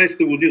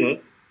 13-14 година,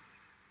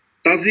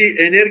 тази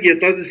енергия,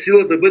 тази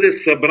сила да бъде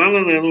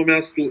събрана на едно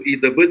място и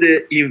да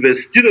бъде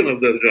инвестирана в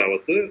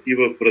държавата и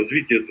в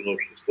развитието на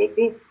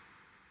обществото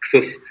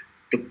с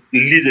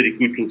лидери,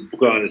 които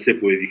тогава не се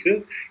появиха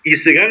и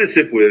сега не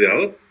се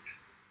появяват.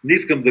 Не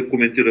искам да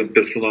коментирам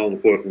персонално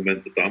кой е в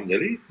момента там,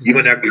 нали?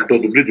 Има някои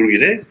по-добри, други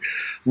не.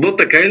 Но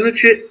така или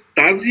иначе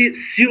тази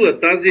сила,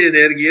 тази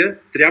енергия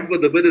трябва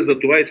да бъде за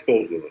това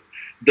използвана.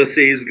 Да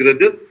се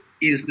изградят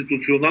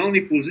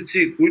институционални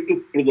позиции, които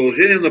в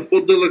продължение на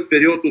по-дълъг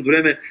период от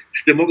време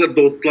ще могат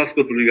да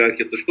оттласкват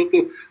олигархията.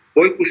 Защото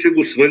Бойко ще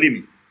го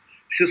свалим.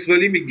 Ще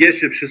свалим и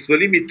Гешев, ще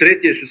свалим и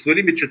третия, ще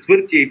свалим и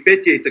четвъртия и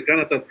петия и така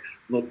нататък.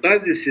 Но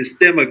тази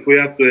система,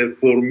 която е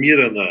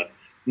формирана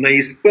на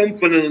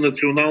изпомпване на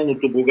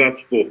националното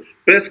богатство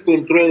през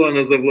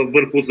контрола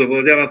върху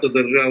завладяната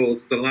държава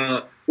от страна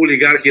на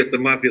олигархията,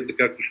 мафията,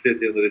 както ще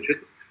я наречете,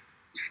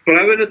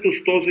 справянето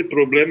с този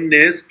проблем не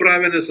е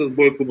справяне с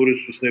Бойко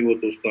Борисов с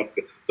неговата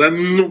оставка. Това е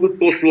много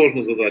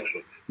по-сложна задача,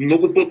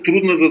 много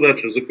по-трудна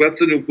задача, за която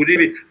са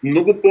необходими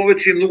много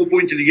повече и много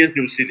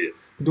по-интелигентни усилия.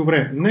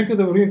 Добре, нека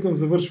да вървим към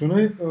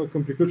завършване,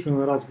 към приключване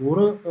на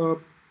разговора.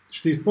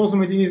 Ще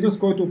използвам един израз,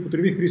 който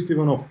употреби Христо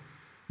Иванов.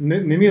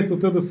 Не ми е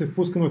целта да се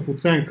впускаме в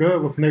оценка,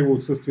 в негово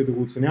отсъствие да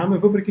го оценяваме,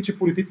 въпреки че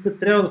политиците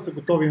трябва да са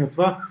готови на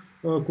това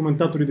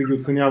коментатори да ги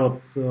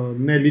оценяват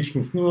не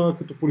личностно, а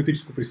като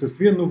политическо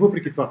присъствие, но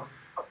въпреки това.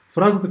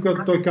 Фразата,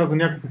 която той каза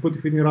няколко пъти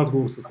в един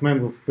разговор с мен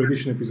в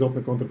предишен епизод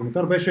на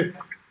Контракоментар, беше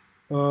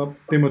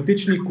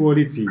тематични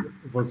коалиции.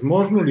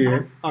 Възможно ли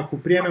е,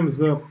 ако приемем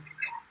за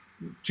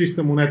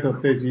чиста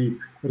монета тези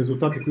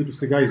резултати, които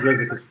сега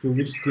излезаха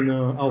социологически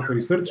на Alpha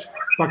Research,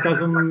 пак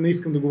казвам, не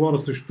искам да говоря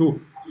срещу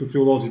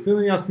социолозите, но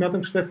аз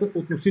смятам, че те са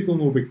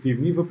относително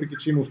обективни, въпреки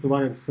че има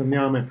основания да се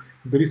съмняваме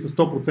дали са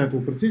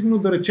 100% прецизни, но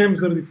да речем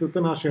заради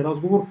целта на нашия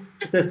разговор,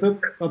 че те са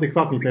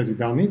адекватни тези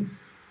данни.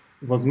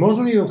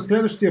 Възможно ли в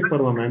следващия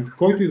парламент,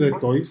 който и да е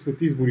той,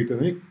 след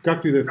изборите,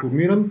 както и да е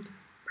формиран,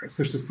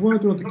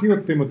 съществуването на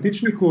такива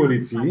тематични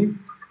коалиции,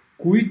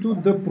 които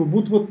да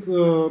пробутват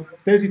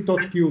тези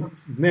точки от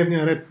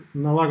дневния ред,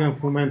 налаган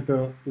в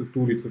момента от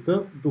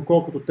улицата,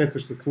 доколкото те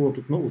съществуват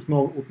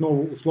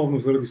отново условно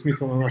заради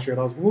смисъл на нашия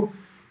разговор,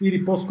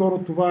 или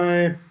по-скоро това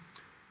е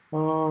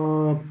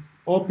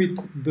опит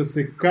да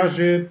се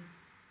каже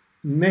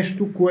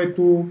нещо,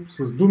 което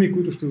с думи,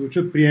 които ще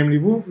звучат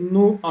приемливо,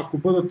 но ако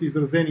бъдат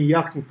изразени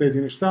ясно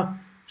тези неща,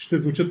 ще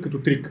звучат като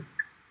трик.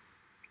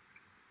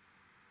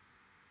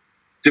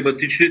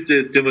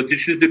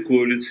 Тематичните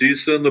коалиции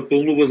са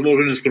напълно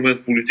възможен инструмент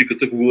в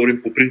политиката, ако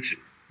говорим по принцип.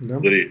 Да.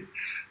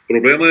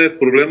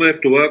 Проблема е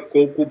в това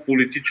колко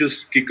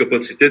политически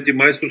капацитет и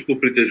майсторство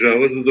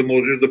притежаваш, за да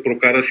можеш да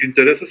прокараш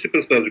интереса си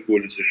през тази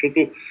коалиция.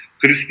 Защото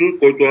Христо,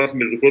 който аз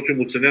между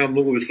прочим оценявам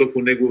много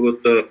високо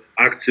неговата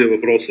акция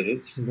в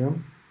Росенец,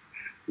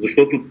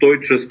 защото той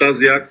чрез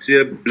тази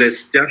акция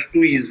блестящо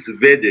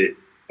изведе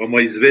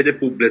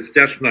по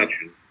блестящ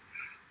начин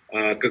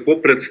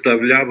какво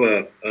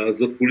представлява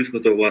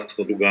задкулисната власт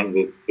на Доган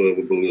в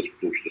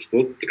българското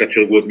общество. Така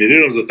че го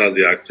адмирирам за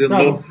тази акция.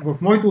 Да, но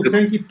в моите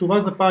оценки това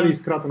запали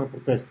искрата на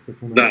протестите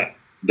в момента.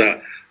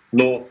 Да.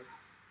 Но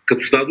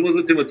като става дума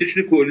за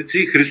тематични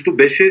коалиции, Христо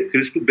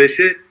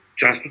беше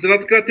част от една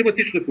такава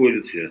тематична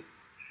коалиция.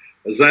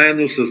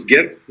 Заедно с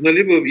ГЕРБ,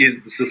 и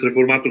с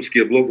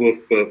реформаторския блок в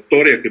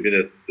втория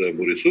кабинет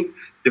Борисов,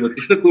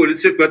 тематична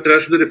коалиция, която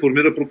трябваше да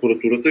реформира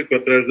прокуратурата и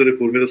която трябваше да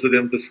реформира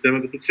съдебната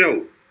система като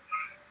цяло.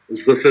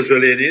 За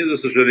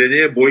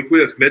съжаление, Бойко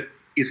и Ахмед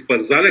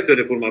изпързаляха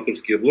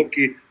реформаторския блок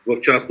и в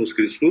частност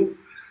Христо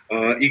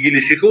и ги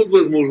лишиха от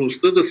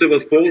възможността да се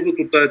възползват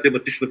от тая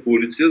тематична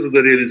коалиция, за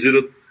да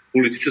реализират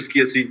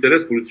политическия си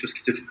интерес,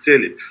 политическите си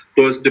цели.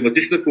 Тоест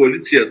тематична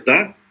коалиция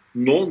да,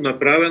 но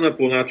направена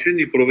по начин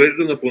и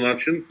провеждана по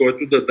начин,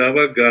 който да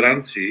дава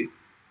гаранции,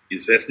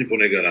 известни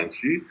поне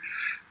гаранции,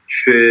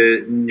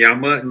 че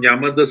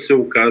няма да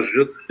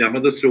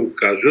се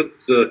окажат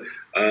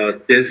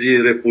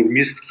тези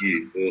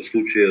реформистки в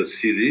случая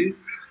сили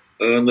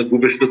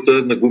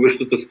на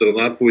губещата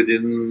страна по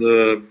един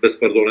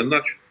безпардонен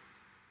начин.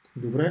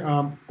 Добре,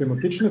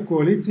 тематична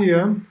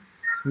коалиция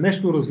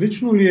нещо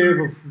различно ли е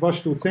в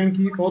вашите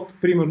оценки от,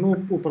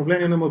 примерно,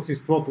 управление на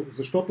малцинството?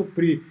 Защото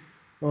при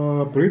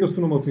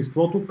правителство на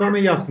малцинството, там е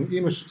ясно.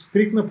 Имаш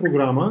стриктна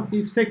програма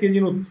и всеки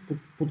един от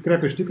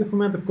подкрепящите в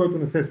момента, в който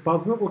не се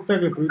спазва,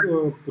 оттегля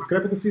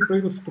подкрепата си и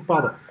правителството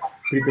пада.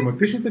 При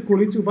тематичните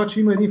коалиции обаче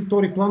има един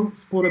втори план,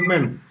 според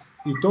мен.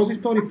 И този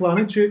втори план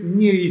е, че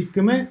ние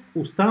искаме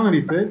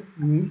останалите,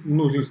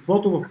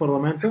 мнозинството в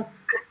парламента,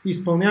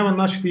 изпълнява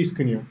нашите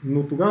искания.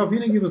 Но тогава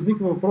винаги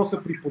възниква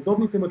въпроса при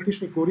подобни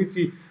тематични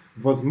коалиции,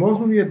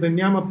 възможно ли е да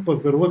няма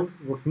пазарлък,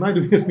 в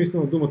най-добрия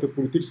смисъл на думата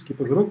политически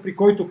пазарлък, при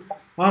който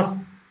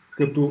аз,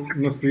 като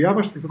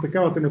настояващ за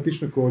такава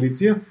тематична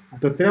коалиция,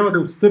 да трябва да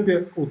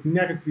отстъпя от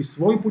някакви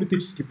свои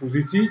политически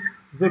позиции,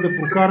 за да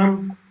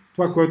прокарам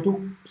това, което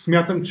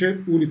смятам, че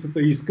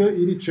улицата иска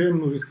или че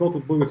мнозинството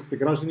от българските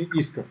граждани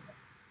иска.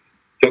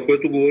 Това,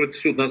 което говорите,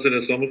 се отнася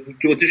не само до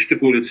тематичните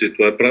коалиции,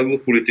 това е правило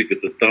в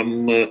политиката.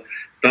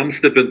 Там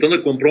степента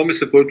на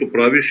компромиса, който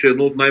правиш, е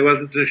едно от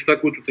най-важните неща,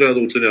 които трябва да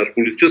оценяваш.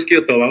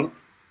 Политическият талант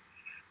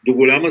до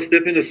голяма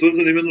степен е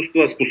свързан именно с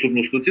това,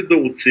 способността ти да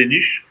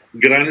оцениш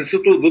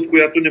границата, отвъд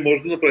която не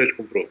можеш да направиш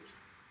компромис.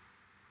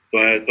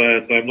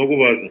 Това е много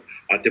важно.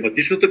 А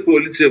тематичната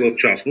коалиция в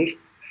частност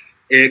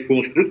е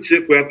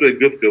конструкция, която е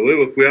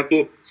гъвкава, в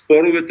която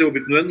споровете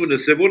обикновено не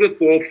се водят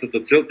по общата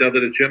цел, тя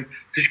да речем,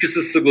 всички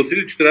са се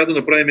съгласили, че трябва да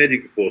направим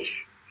еди какво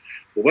си.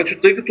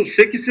 Обаче, тъй като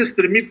всеки се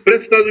стреми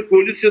през тази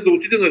коалиция да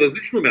отиде на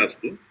различно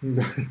място,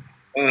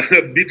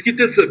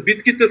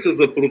 битките са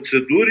за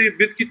процедури,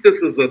 битките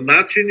са за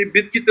начини,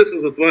 битките са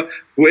за това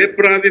кое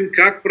правим,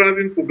 как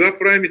правим, кога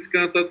правим и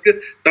така нататък.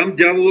 Там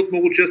дяволът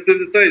много често е в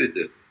детайлите.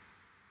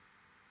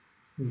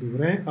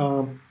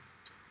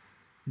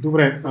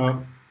 Добре.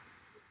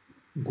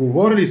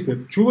 Говорили се,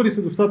 чували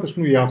се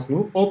достатъчно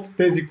ясно от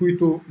тези,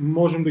 които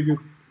можем да ги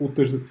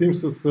отъждествим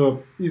с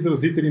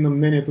изразители на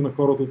мнението на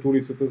хората от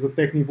улицата, за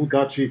техни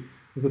водачи,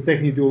 за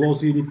техни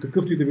идеолози или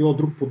какъвто и да било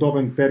друг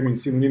подобен термин,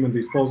 синонимен да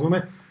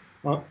използваме.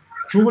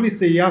 Чували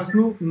се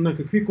ясно на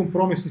какви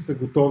компромиси са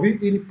готови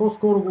или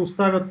по-скоро го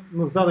оставят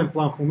на заден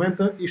план в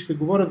момента и ще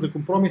говорят за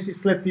компромиси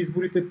след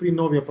изборите при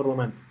новия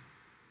парламент?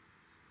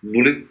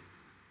 Нули.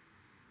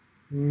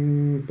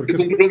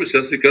 Компромис.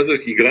 Аз ви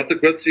казах, играта,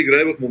 която се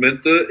играе в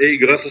момента, е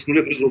игра с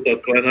нулев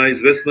резултат. Това е една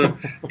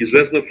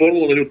известна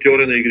формула, нали, от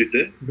теория на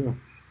игрите. Да.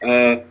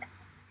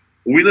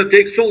 Winner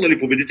takes all, нали,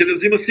 победителя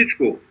взима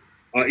всичко.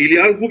 Или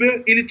аз губя,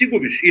 или ти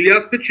губиш. Или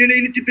аз печеля,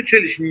 или ти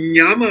печелиш.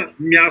 Няма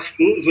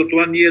място за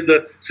това ние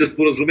да се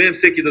споразумеем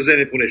всеки да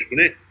вземе по нещо.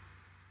 Не.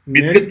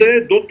 Битката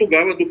е до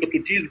тогава,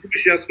 докато ти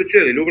изгубиш и аз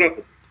печеля. Или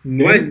обратно.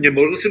 Не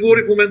може да се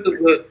говори в момента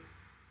за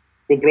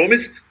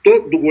компромис.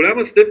 То до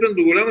голяма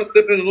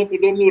степен едно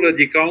подобно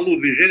радикално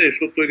движение,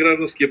 защото е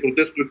гражданския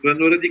протест,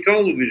 обикновено е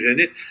радикално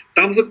движение.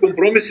 Там за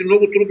компромиси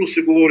много трудно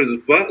се говори.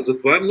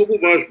 Затова е много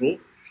важно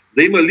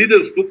да има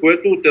лидерство,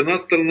 което от една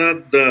страна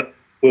да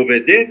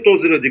поведе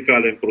този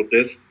радикален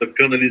протест, да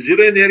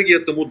канализира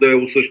енергията му, да я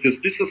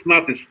осъществи с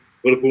натиск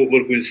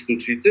върху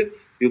институциите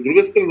и от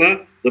друга страна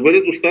да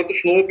бъде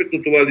достатъчно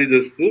опитно това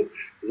лидерство,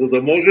 за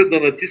да може да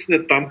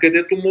натисне там,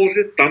 където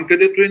може, там,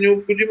 където е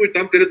необходимо и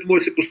там, където може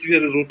да се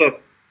постигне резултат.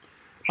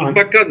 Защото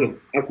пак казвам,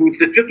 ако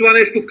отсече това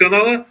нещо в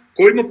канала,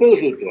 кой има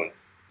полза от това?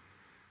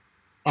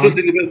 С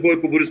или без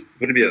Бойко Борисов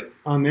премиер?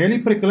 А не е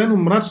ли прекалено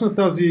мрачна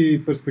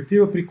тази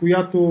перспектива, при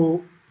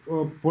която,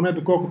 поне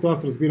доколкото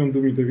аз разбирам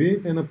думите ви,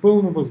 е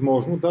напълно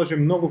възможно, даже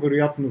много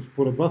вероятно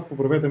според вас,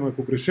 поправете ме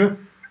ако греша,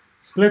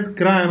 след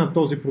края на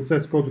този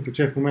процес, който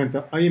тече в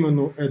момента, а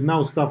именно една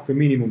оставка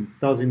минимум,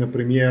 тази на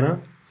премиера,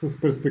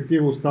 с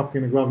перспектива оставка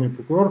и на главния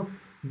прокурор,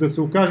 да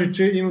се окаже,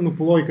 че именно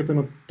по логиката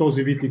на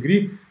този вид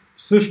игри,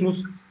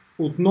 всъщност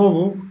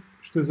отново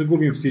ще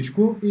загубим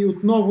всичко и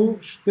отново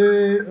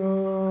ще,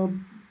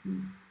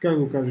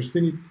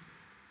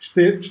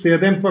 ще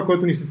ядем това,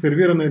 което ни се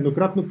сервира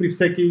нееднократно при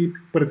всеки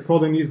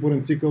предходен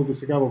изборен цикъл до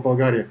сега в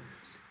България.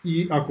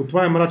 И ако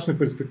това е мрачна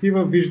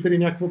перспектива, виждате ли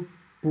някаква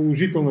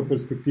положителна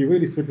перспектива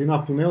или светлина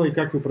в тунела и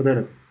как я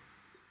определяте?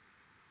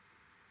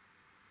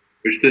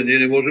 Вижте, ние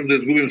не можем да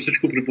изгубим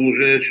всичко при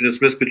положение, че не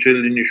сме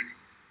спечелили нищо.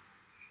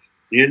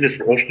 Ние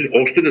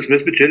още не сме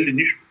спечелили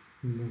нищо.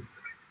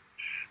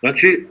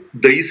 Значи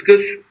да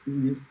искаш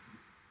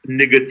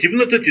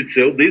негативната ти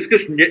цел, да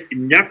искаш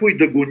някой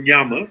да го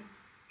няма,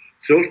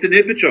 все още не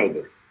е печалба.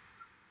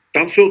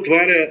 Там се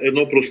отваря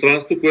едно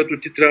пространство, което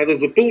ти трябва да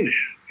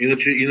запълниш.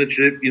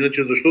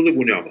 Иначе защо да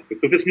го няма?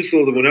 Какъв е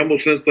смисъл да го няма,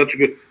 освен това,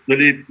 че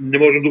не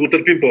можем да го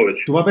търпим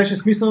повече? Това беше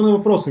смисъл на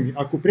въпроса ми.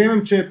 Ако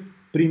приемем, че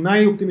при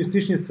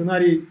най-оптимистичния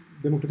сценарий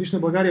Демократична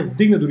България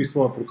вдигне дори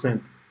своя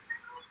процент,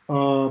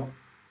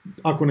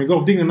 ако не го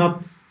вдигне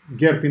над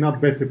ГЕРБ и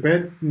над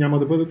БСП, няма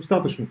да бъде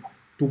достатъчно.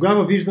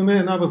 Тогава виждаме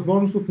една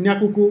възможност от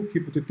няколко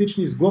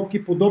хипотетични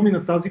сглобки, подобни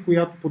на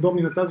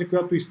тази,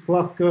 която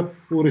изтласка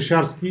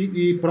Орешарски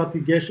и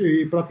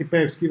прати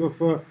Пеевски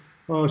в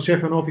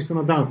шефа на офиса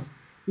на ДАНС.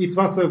 И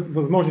това са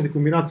възможните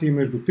комбинации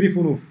между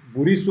Трифонов,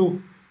 Борисов,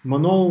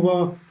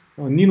 Манолова,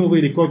 Нинова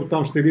или който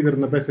там ще е лидер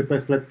на БСП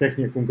след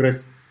техния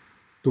конгрес.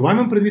 Това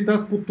имам предвид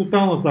аз под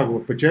тотална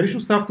загуба. Печелиш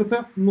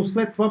оставката, но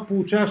след това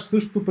получаваш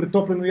същото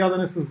претоплено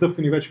ядене с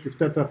дъвкани вече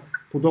кюфтета,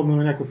 подобно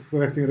на някакъв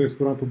ефтин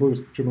ресторант по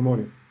Българско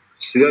Черноморие.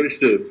 Сега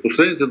вижте,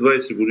 последните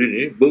 20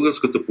 години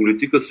българската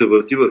политика се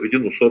върти в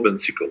един особен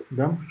цикъл.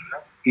 Да.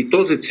 И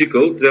този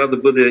цикъл трябва да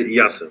бъде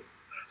ясен.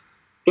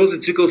 Този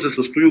цикъл се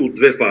състои от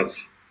две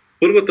фази.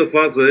 Първата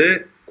фаза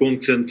е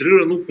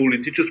концентрирано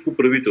политическо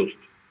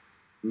правителство.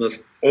 На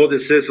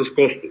ОДС с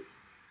Костов.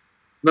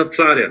 На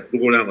царя до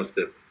голяма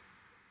степен.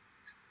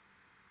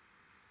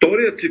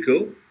 Вторият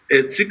цикъл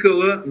е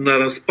цикъла на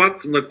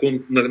разпад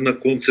на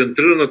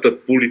концентрираната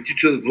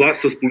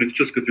власт с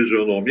политическа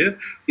физиономия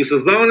и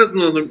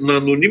създаването на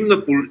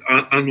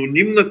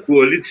анонимна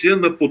коалиция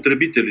на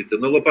потребителите,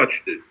 на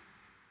лапачите.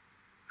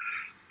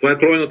 Това е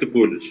тройната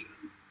коалиция.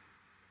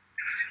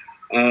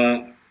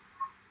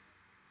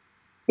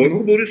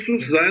 Бойко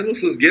Борисов заедно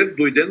с ГЕРБ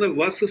дойде на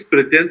власт с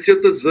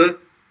претенцията за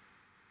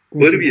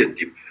първия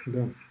тип.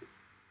 Да.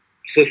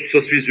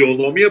 С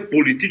физиономия,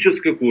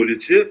 политическа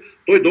коалиция.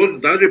 Той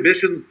даже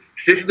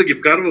щеше да ги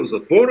вкарва в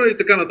затвора и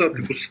така нататък,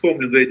 ако се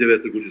спомня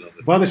 2009 година.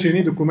 Вадеше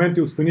едни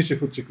документи от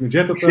Станишев от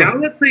чекмеджетата.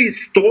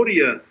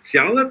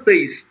 Цялата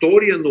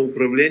история на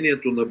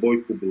управлението на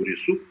Бойко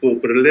Борисов по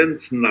определен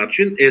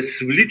начин е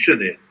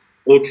свличане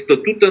от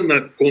статута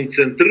на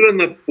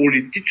концентрирана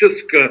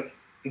политическа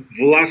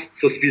власт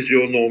с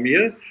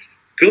физиономия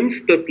към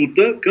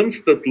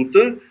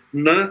статута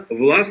на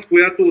власт,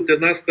 която от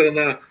една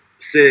страна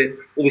се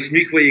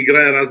усмихва и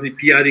играе разни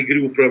пиар игри,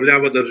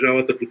 управлява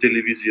държавата по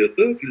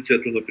телевизията в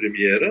лицето на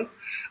премиера,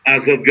 а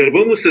зад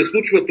гърба му се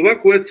случва това,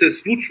 което се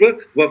случва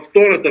във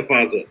втората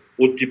фаза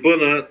от типа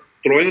на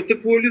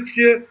тройната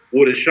коалиция,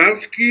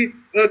 Орешарски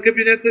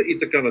кабинета и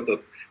така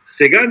нататък.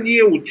 Сега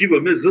ние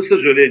отиваме, за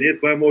съжаление,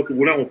 това е моето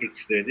голямо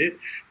притеснение,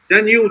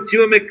 сега ние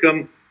отиваме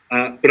към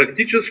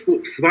практическо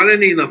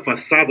сваляне и на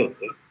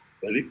фасадата,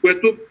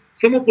 което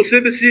само по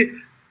себе си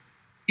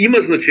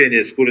има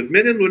значение, според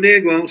мен, но не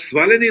е главно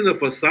сваляне на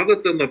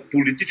фасадата на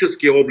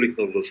политическия облик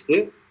на властта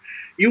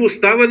и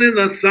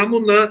оставане само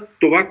на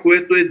това,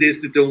 което е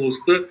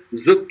действителността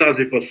зад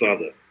тази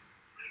фасада.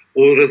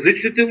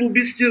 Различните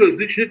лобисти,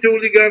 различните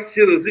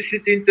олигарси,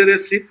 различните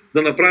интереси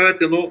да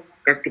направят едно,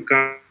 както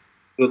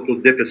казват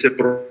от ДПС,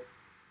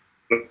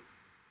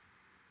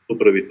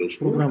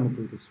 правителство,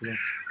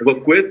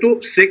 в което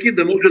всеки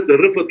да може да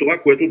ръфа това,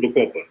 което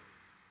докопа.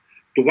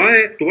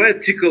 Това е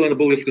цикъла на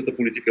българската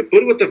политика.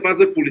 Първата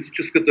фаза,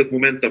 политическата в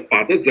момента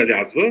пада,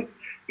 залязва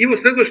и в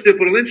следващия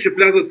парламент ще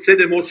влязат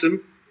 7-8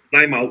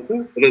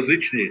 най-малко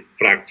различни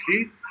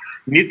фракции,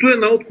 нито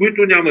една от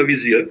които няма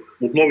визия,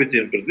 от новите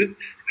им предвид,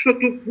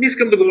 защото не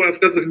искам да говоря, аз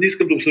казах, не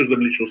искам да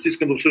обсъждам личности,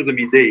 искам да обсъждам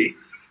идеи,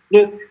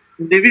 но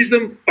не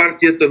виждам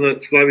партията на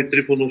Слави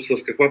Трифонов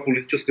с каква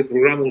политическа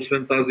програма,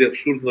 освен тази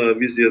абсурдна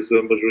визия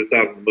за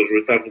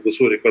мажоритарно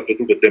гласуване, която е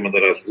друга тема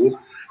на разговор.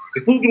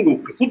 Какво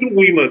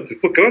друго има?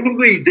 Каква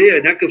друга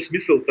идея, някакъв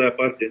смисъл тая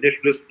партия?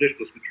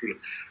 Нещо сме чули.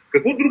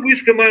 Какво друго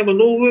иска Мая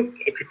Манолова?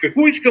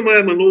 Какво иска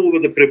Мая Манолова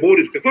да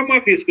пребори? С каква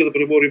мафия иска да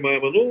пребори Мая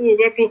Манолова,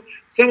 когато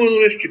само едно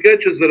нещо ще кажа,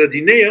 че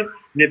заради нея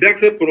не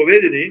бяха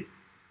проведени,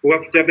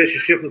 когато тя беше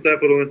шеф на тая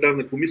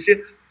парламентарна комисия,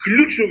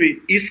 ключови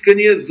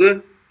искания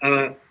за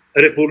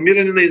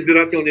реформиране на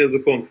избирателния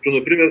закон, като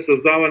например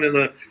създаване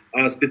на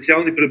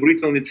специални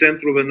преброителни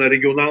центрове на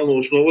регионална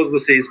основа, за да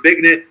се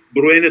избегне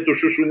броенето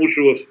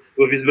шушо-мушо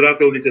в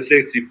избирателните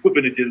секции, в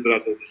купените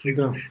избирателни секции.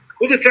 Да.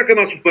 Какво да чакам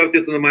аз от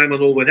партията на Мая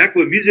Манолова?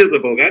 Някаква визия за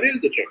България или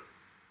да чакам?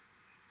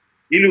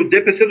 Или от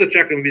ДПС да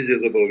чакам визия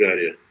за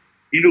България?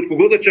 Или от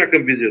кого да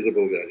чакам визия за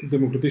България?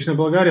 Демократична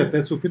България.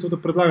 Те се опитват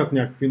да предлагат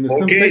някакви.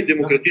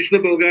 Демократична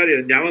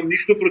България. Нямам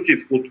нищо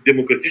против. От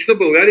Демократична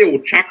България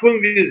очаквам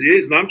визия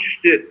и знам, че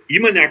ще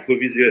има някаква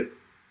визия.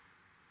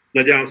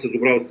 Надявам се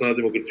добра от страна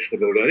Демократична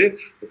България.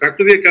 Но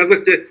както вие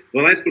казахте,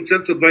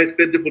 12% са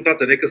 25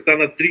 депутата. Нека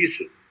станат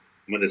 30.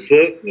 Ма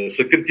не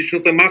са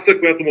критичната маса,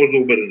 която може да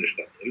обърне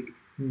нещата.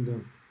 Да.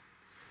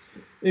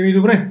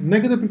 Добре,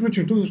 нека да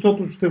приключим тук,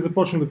 защото ще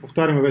започнем да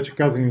повтаряме вече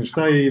казани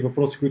неща и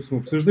въпроси, които сме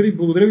обсъждали.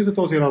 Благодаря ви за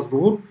този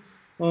разговор.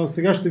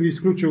 Сега ще ви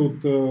изключа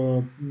от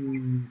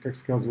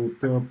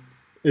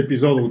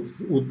епизода,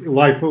 от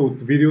лайфа,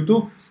 от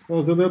видеото,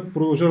 за да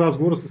продължа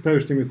разговора с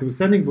следващия ми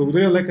събеседник.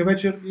 Благодаря, лека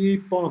вечер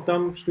и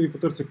по-натам ще ви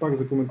потърся пак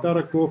за коментар,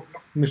 ако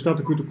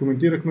нещата, които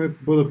коментирахме,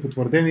 бъдат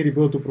потвърдени или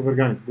бъдат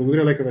опровергани.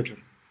 Благодаря, лека вечер.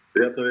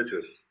 Приятна вечер.